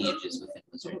independent lineages within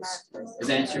lizards. Does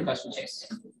that answer your question, Chase?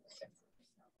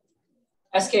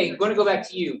 SK, I'm going to go back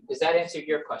to you. Does that answer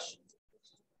your question?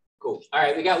 Cool. All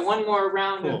right, we got one more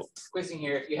round of quizzing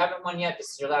here. If you haven't won yet,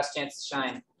 this is your last chance to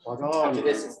shine. Hold on. After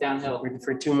this, it's downhill. Waiting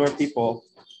for 2 more people.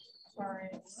 Sorry.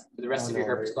 For the rest of your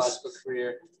herpetological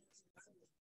career.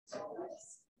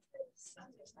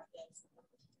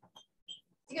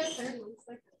 You got a third one.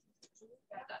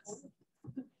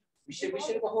 We should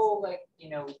have a whole like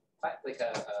like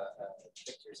a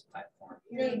victor's platform.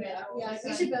 Yeah,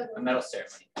 we should have A medal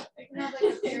ceremony. not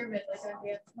like a pyramid, like a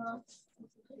dance.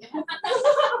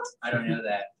 I don't know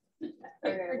that.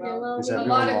 Okay, well, Is A everyone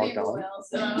lot of logged people on? will,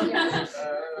 so yeah.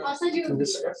 I'll send you a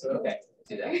This- Okay.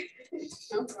 do that.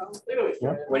 No problem.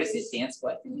 Yeah. What is it? Dance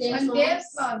what? On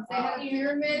dance moms, they had a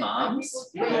pyramid. Moms?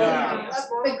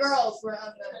 The girls were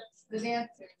on the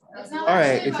dancers. All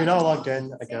right, if you're not logged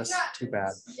in, I guess too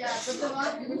bad. Yeah, but the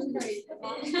mom was great.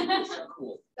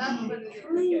 Cool. That's what it is.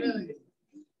 Really.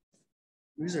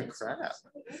 These are crap.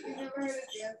 You never heard of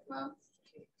dance moms?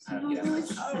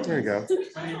 There you go.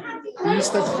 Who's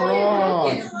the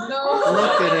frog?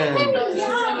 Look at him. They're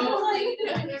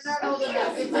not old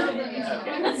enough. It's over now.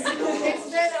 It's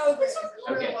been over.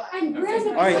 Okay.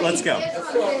 All right, let's go.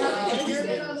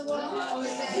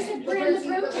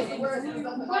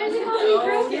 Why is it calling me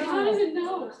broken? How does it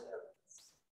know?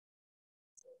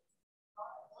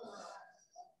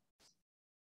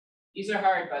 These are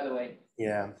hard, by the way.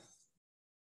 Yeah.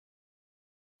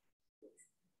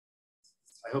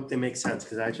 I hope they make sense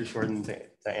because I actually shortened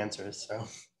the answers. So.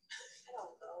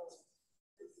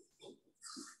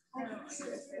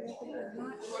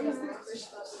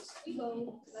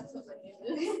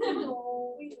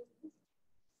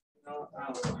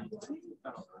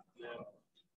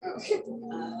 It's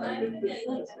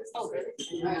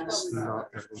not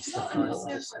every step I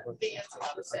want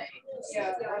to say.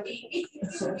 Yeah. I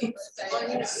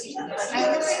understand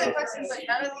the question, but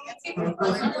none of the answers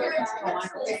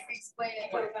explain it.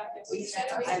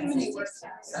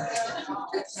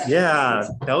 Yeah,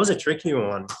 that was a tricky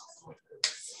one.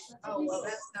 Oh, well,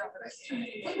 that's not right.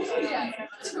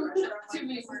 Too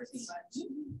many words.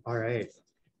 All right.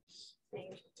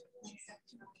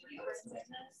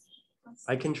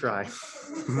 I can try.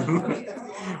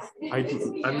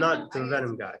 I'm not the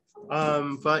Venom guy.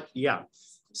 But yeah,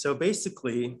 so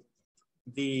basically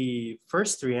the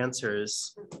first three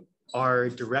answers are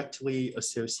directly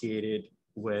associated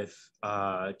with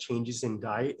changes in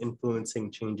diet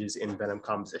influencing changes in venom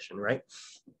composition, right?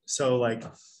 So like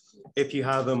if you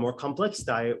have a more complex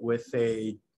diet with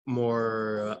a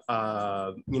more,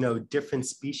 different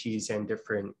species and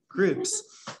different groups,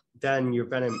 then your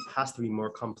venom has to be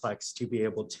more complex to be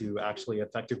able to actually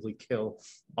effectively kill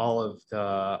all of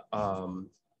the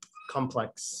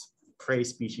complex prey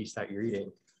species that you're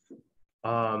eating.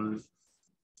 For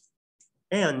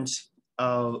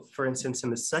instance, in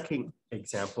the second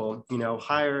example,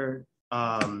 higher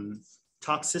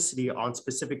toxicity on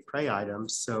specific prey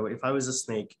items. So if I was a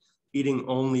snake eating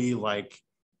only like,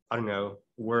 I don't know,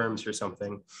 worms or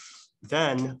something,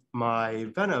 then my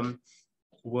venom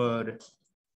would,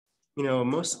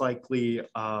 most likely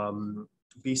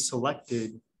be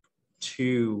selected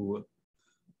to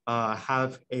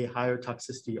have a higher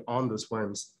toxicity on those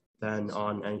worms than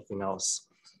on anything else.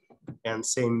 And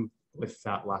same with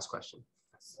that last question.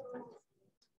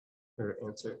 Or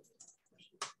answer.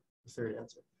 The third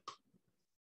answer.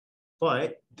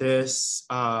 But this,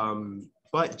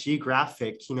 but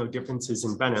geographic, differences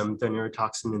in venom, the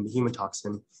neurotoxin and the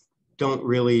hemotoxin, don't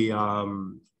really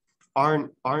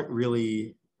aren't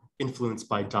really influenced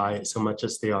by diet so much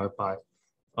as they are by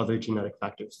other genetic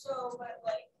factors. So, but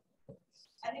like,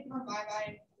 I think from my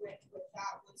mind with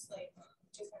that was like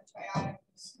different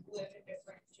tribes live in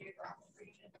different geographic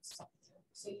regions.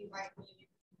 So you might need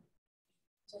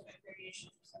different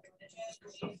variations of indigenous.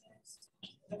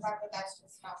 The fact that that's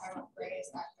just not how we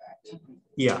raise that correct.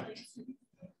 Yeah.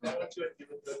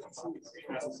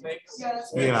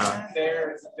 Yeah.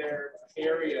 Their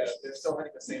area, they're still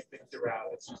having the same thing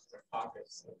throughout. It's just their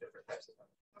pockets of different types of them.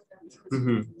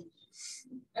 Mm-hmm.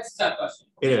 That's a tough question.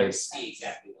 It I is. see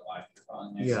exactly the logic you're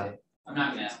following there. Yeah. So I'm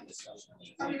not gonna ask a discussion.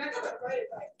 I mean, I got it right.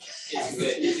 It's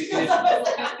good. It's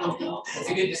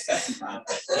a good discussion, Ron.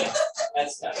 Yeah,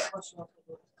 that's tough.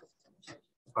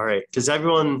 All right. Does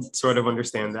everyone sort of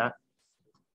understand that?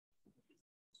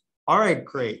 All right,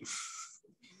 great.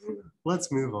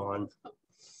 Let's move on.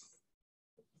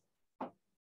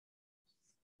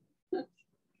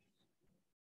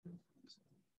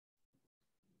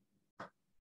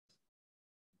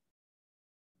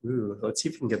 Ooh, let's see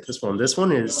if we can get this one. This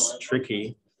one is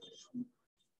tricky.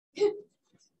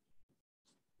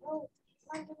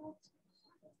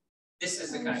 This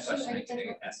is the kind of question I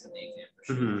can ask in the exam for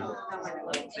sure.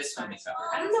 This one is tough.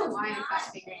 I don't know why I'm not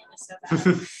figuring this so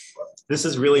bad. This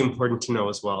is really important to know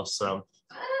as well. So,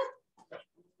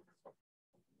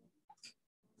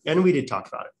 and we did talk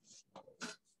about it.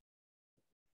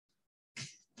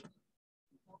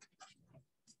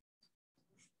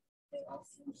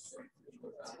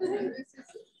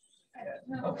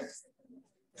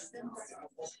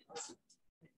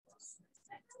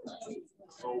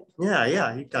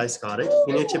 Yeah, you guys got it.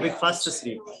 Phenotypic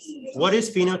plasticity. What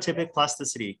is phenotypic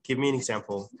plasticity? Give me an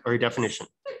example or a definition.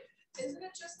 Isn't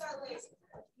it just that like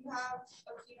you have a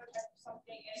phenotype of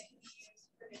something and it can be used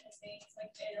for different things?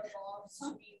 like it evolves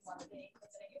to be one thing, but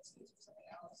then it gets used for something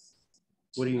else.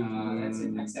 What do you That's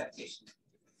an mean? acceptation.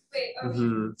 Wait, okay.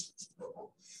 Mhm.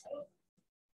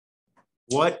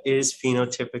 What is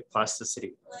phenotypic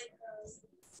plasticity? Like,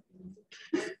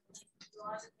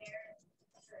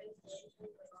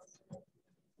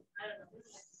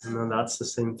 No, that's the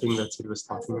same thing that Sid was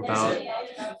talking Is about. it,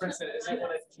 for instance, is it when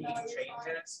a gene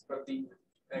changes, but the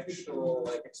actual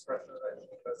like expression of that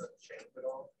gene doesn't change at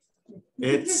all?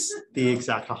 It's the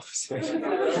exact opposite.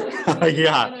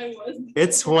 Yeah,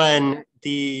 it's when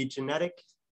the genetic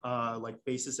like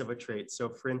basis of a trait. So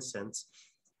for instance,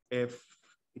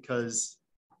 because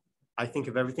I think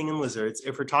of everything in lizards,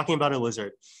 if we're talking about a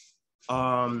lizard,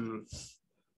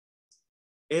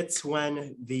 it's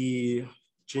when the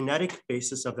genetic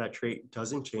basis of that trait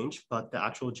doesn't change, but the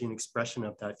actual gene expression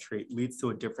of that trait leads to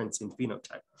a difference in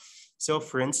phenotype. So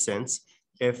for instance,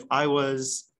 if I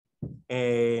was like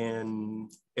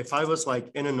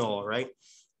in a knoll, right?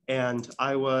 And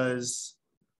I was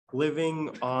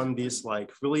living on these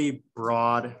like really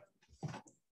broad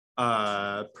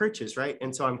perches, right?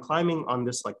 And so I'm climbing on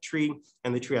this like tree,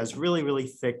 and the tree has really, really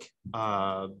thick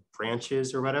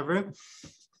branches or whatever.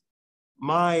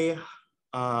 My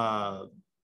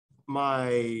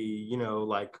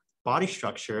like body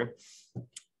structure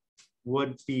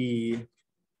would be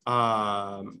what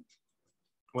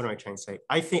am I trying to say?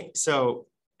 I think so.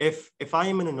 If I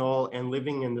am in a knoll and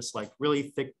living in this like really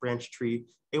thick branch tree,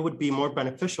 it would be more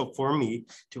beneficial for me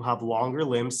to have longer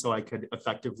limbs so I could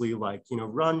effectively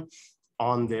run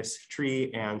on this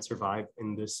tree and survive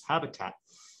in this habitat.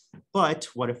 But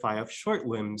what if I have short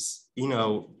limbs,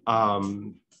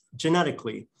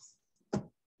 genetically?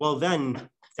 Well, then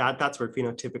that's where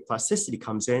phenotypic plasticity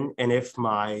comes in. And if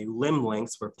my limb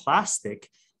lengths were plastic,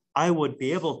 I would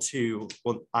be able to,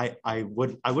 well, I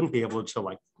wouldn't be able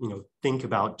to think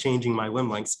about changing my limb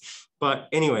lengths. But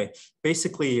anyway,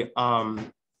 basically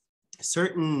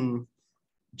certain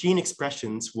gene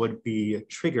expressions would be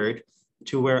triggered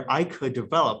to where I could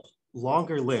develop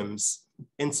longer limbs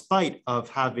in spite of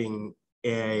having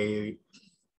a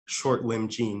short limb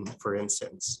gene, for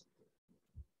instance.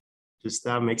 Does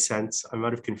that make sense? I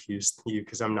might have confused you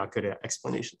because I'm not good at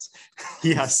explanations.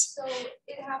 Yes. So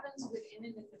it happens within an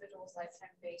individual's lifetime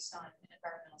based on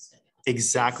environmental stimuli.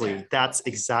 Exactly. That's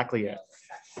exactly it.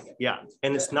 Yeah.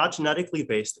 And it's not genetically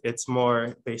based. It's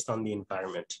more based on the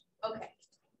environment. Okay.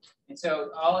 And so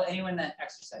anyone that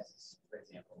exercises, for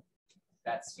example,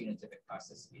 that's phenotypic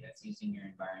plasticity. That's using your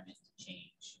environment to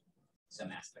change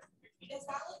some aspect of your phenotype. Is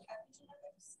that like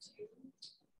epigenetics too?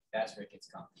 That's where it gets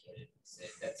complicated.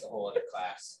 That's a whole other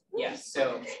class. Yes,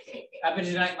 so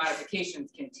epigenetic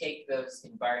modifications can take those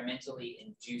environmentally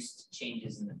induced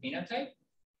changes in the phenotype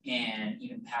and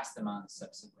even pass them on to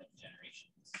subsequent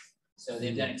generations. So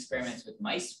they've done experiments with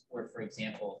mice where, for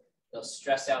example, they'll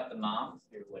stress out the mom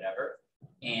through whatever,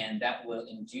 and that will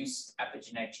induce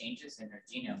epigenetic changes in her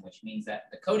genome, which means that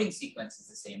the coding sequence is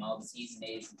the same. All the C's and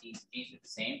A's and T's and G's are the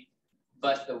same,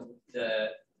 but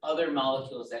the other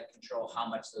molecules that control how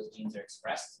much those genes are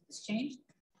expressed is changed.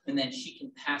 And then she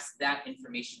can pass that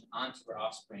information on to her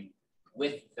offspring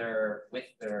with their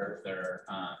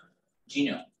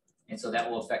genome. And so that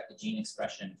will affect the gene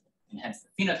expression and hence the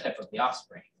phenotype of the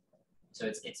offspring. So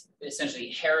it's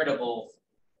essentially heritable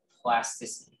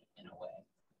plasticity in a way.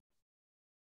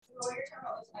 What you're talking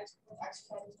about with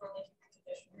exercises where like you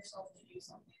condition yourself to do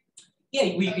something.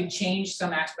 Yeah, well, you can change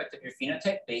some aspect of your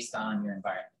phenotype based on your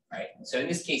environment. Right. And so in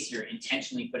this case, you're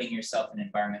intentionally putting yourself in an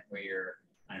environment where you're,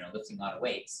 lifting a lot of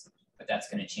weights, but that's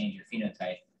going to change your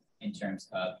phenotype in terms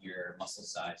of your muscle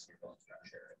size, your bone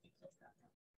structure, things like that.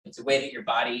 It's a way that your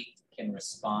body can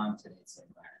respond to its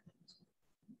environment.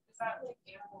 Is that like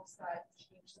animals that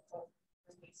change the code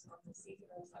based on the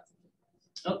seasonal?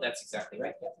 Oh, that's exactly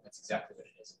right. Yeah, that's exactly what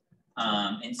it is.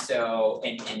 And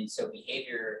so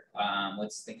behavior.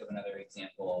 Let's think of another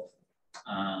example.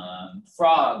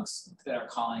 Frogs that are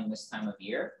calling this time of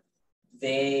year,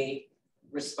 they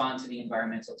respond to the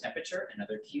environmental temperature and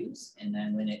other cues, and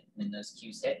then when those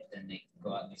cues hit, then they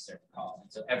go out and they start to call.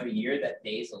 And so every year that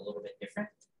day is a little bit different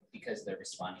because they're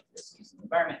responding to those cues in the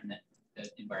environment, and then the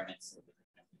environment's a little bit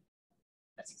different.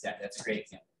 That's a great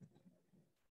example.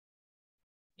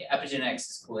 Yeah, epigenetics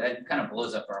is cool. That kind of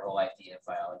blows up our whole idea of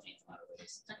biology in a lot of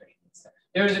ways. It's pretty neat stuff.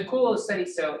 There was a cool study.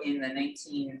 So in the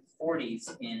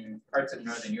 1940s, in parts of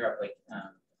Northern Europe, like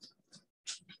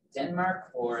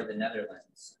Denmark or the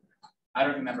Netherlands, I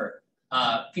don't remember.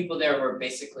 People there were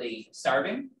basically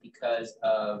starving because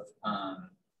of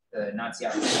the Nazi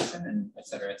occupation and et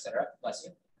cetera, bless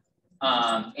you.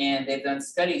 And they've done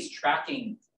studies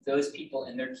tracking those people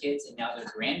and their kids and now their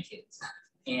grandkids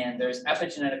And there's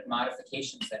epigenetic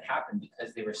modifications that happen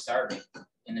because they were starving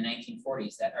in the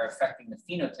 1940s that are affecting the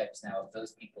phenotypes now of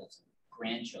those people's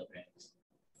grandchildren,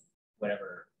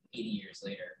 whatever, 80 years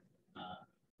later,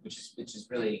 which is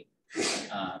really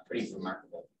pretty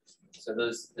remarkable. So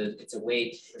it's a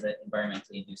way for the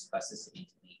environmentally induced plasticity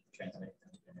to be transmitted,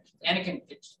 and it can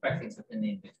affect things within the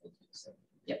individual too. So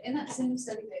yeah. In that same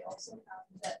study, they also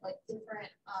found that like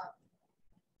different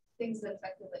things that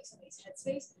affected like somebody's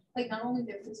headspace, like not only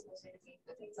their physical state of being,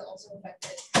 but things that also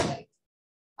affected like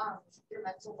their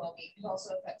mental well-being could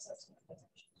also affect subsequent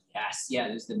potential. Yes, yeah,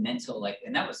 there's the mental, like,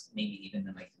 and that was maybe even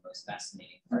the most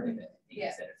fascinating part of it,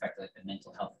 because that affected like the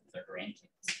mental health of their grandkids.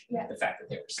 Yeah. The fact that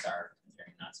they were starved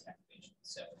during Nazi occupation.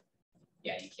 So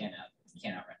yeah, you can't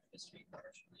outrun the history,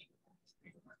 unfortunately.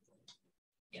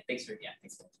 Yeah, thanks for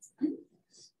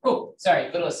Cool. Sorry,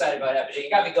 a little aside about epigenetics. You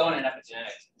got me going in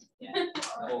epigenetics. Yeah,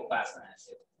 the whole class on that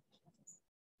too.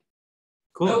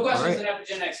 Cool. No questions on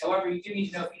epigenetics. However, you do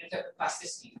need to know phenotype of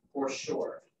plasticity for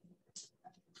sure.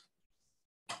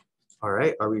 All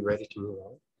right, are we ready to move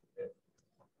on?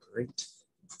 Great.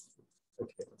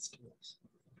 Okay, let's do this.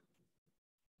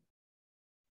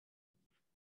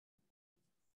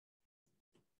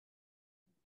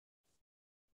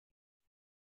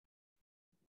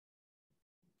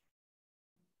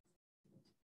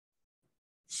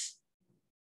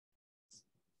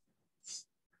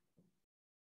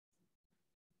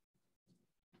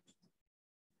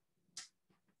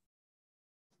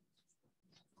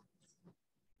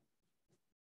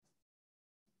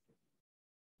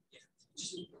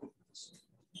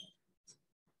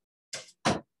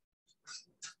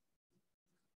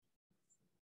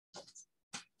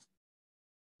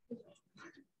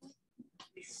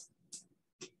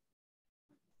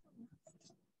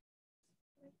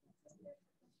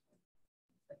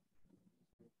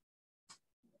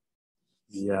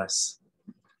 Yes.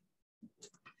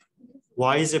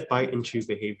 Why is it bite and chew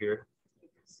behavior?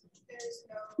 There's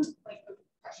no like the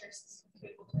pressure system to be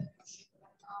able to shoot them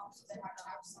out, so they have to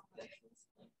have something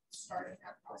starting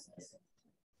that process.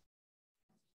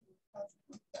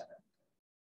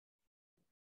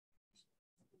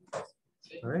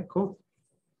 All right, cool.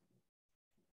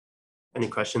 Any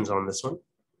questions on this one?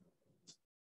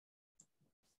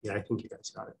 Yeah, I think you guys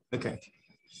got it. Okay.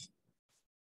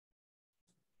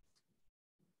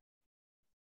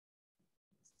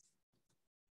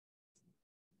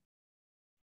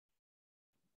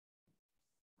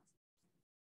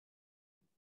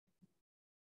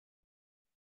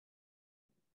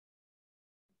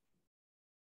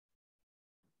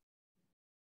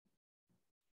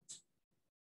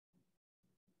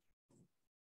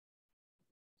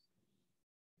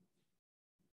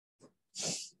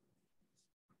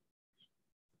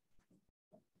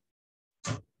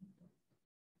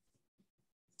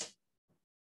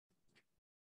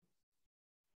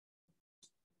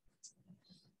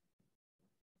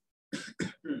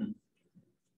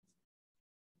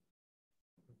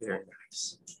 Very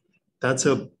nice.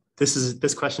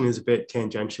 This question is a bit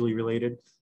tangentially related,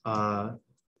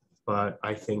 but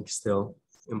I think still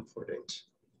important.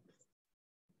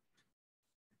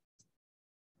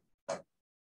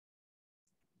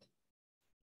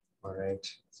 All right.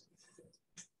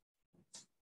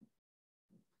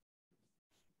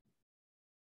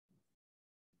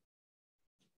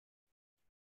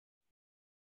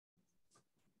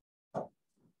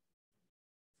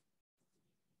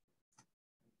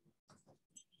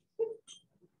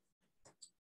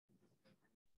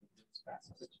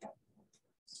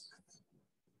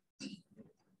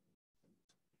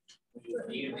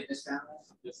 Are you gonna do this now?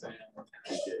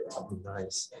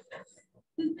 Nice.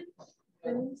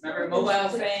 Remember, mobile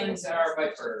things are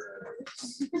vipers.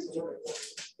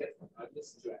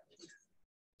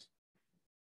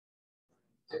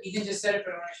 So Ethan just said it,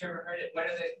 but I'm not sure if I heard it. What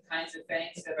are the kinds of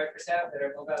things that vipers have that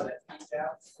are mobile that pinch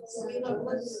out?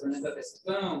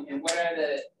 Boom. And what are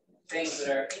the things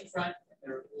that are in front?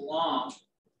 They're long,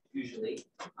 usually,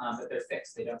 but they're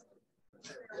fixed. They don't.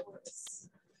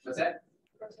 What's that?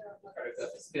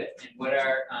 Good. And what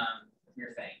are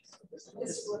your things?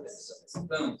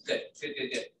 Boom. Good. Good. Good.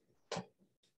 Good.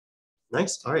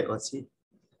 Nice. All right. Let's see.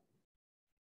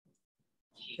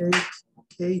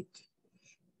 Cake.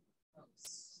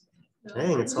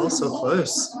 Dang, it's all so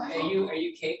close. Are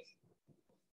you cake?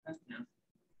 No.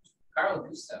 Carl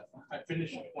Gustav. I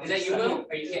finished. Is that you, Will?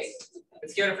 Are you cake?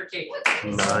 Let's give it up for cake.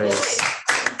 Nice.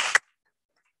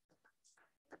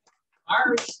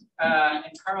 Marge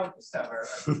and Carl Gustav are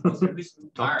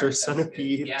Dr.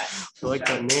 Centipede. Yeah. I like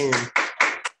that name.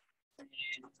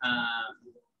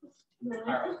 And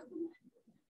Carl.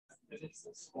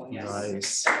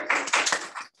 Nice.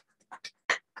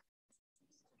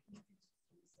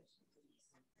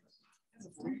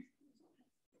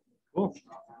 Cool.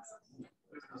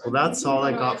 Well, that's all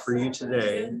I got for you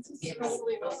today.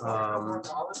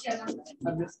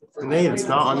 Nate, it's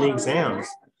not on the exams.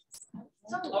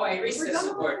 Oh, I erased this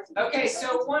report. Okay,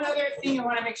 so one other thing I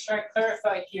want to make sure I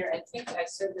clarify here. I think I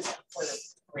said this before the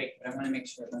break, but I want to make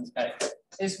sure everyone's got it.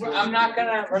 We're not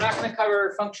gonna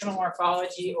cover functional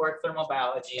morphology or thermal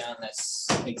biology on this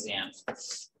exam.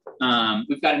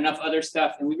 We've got enough other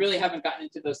stuff, and we really haven't gotten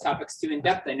into those topics too in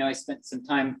depth. I know I spent some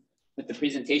time with the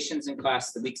presentations in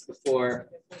class the weeks before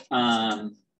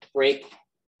break,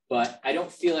 but I don't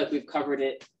feel like we've covered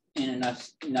it in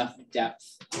enough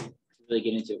depth to really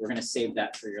get into it. We're going to save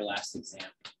that for your last exam.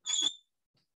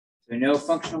 So no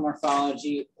functional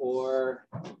morphology or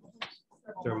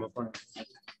Thermal.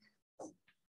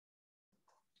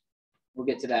 We'll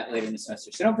get to that later in the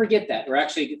semester. So don't forget that.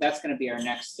 That's going to be our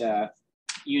next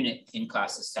unit in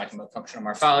classes, talking about functional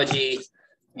morphology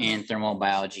and thermal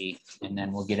biology, and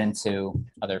then we'll get into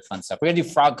other fun stuff. We're gonna do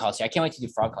frog calls here. I can't wait to do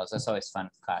frog calls. That's always fun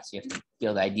in class. You have to be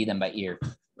able to ID them by ear.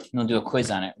 And we'll do a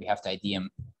quiz on it. We have to ID them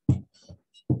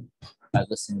by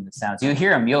listening to the sounds. You'll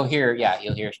hear them. You'll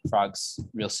hear frogs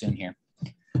real soon here.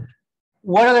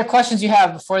 What other questions you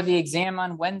have before the exam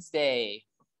on Wednesday?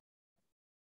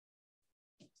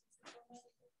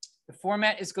 The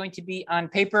format is going to be on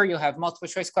paper. You'll have multiple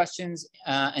choice questions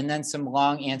and then some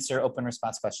long answer open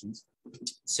response questions.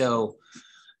 So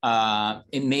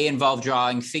it may involve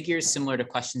drawing figures similar to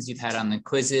questions you've had on the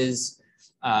quizzes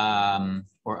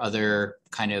or other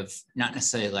kind of, not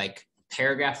necessarily like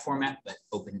paragraph format, but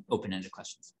open-ended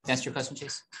questions. That's your question,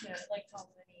 Chase? Yeah, like how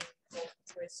many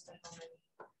choice and how many.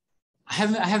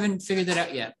 I haven't figured that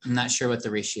out yet. I'm not sure what the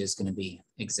ratio is going to be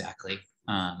exactly.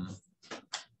 I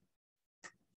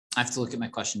have to look at my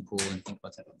question pool and think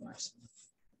about that more. So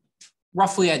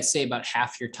roughly, I'd say about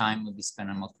half your time would be spent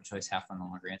on multiple choice, half on the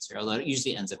longer answer, although it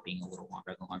usually ends up being a little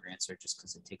longer than the longer answer just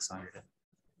because it takes longer to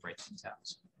write things out.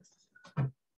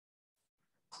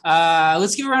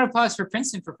 Let's give a round of applause for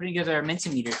Princeton for putting together our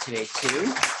Mentimeter today, too.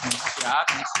 Nice job,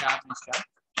 nice job, nice job.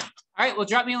 All right, well,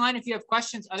 drop me a line if you have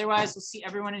questions. Otherwise, we'll see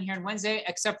everyone in here on Wednesday,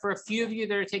 except for a few of you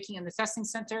that are taking in the testing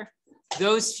center.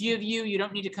 Those few of you, you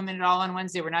don't need to come in at all on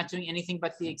Wednesday. We're not doing anything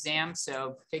but the exam.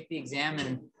 So take the exam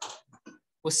and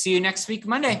we'll see you next week,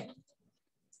 Monday.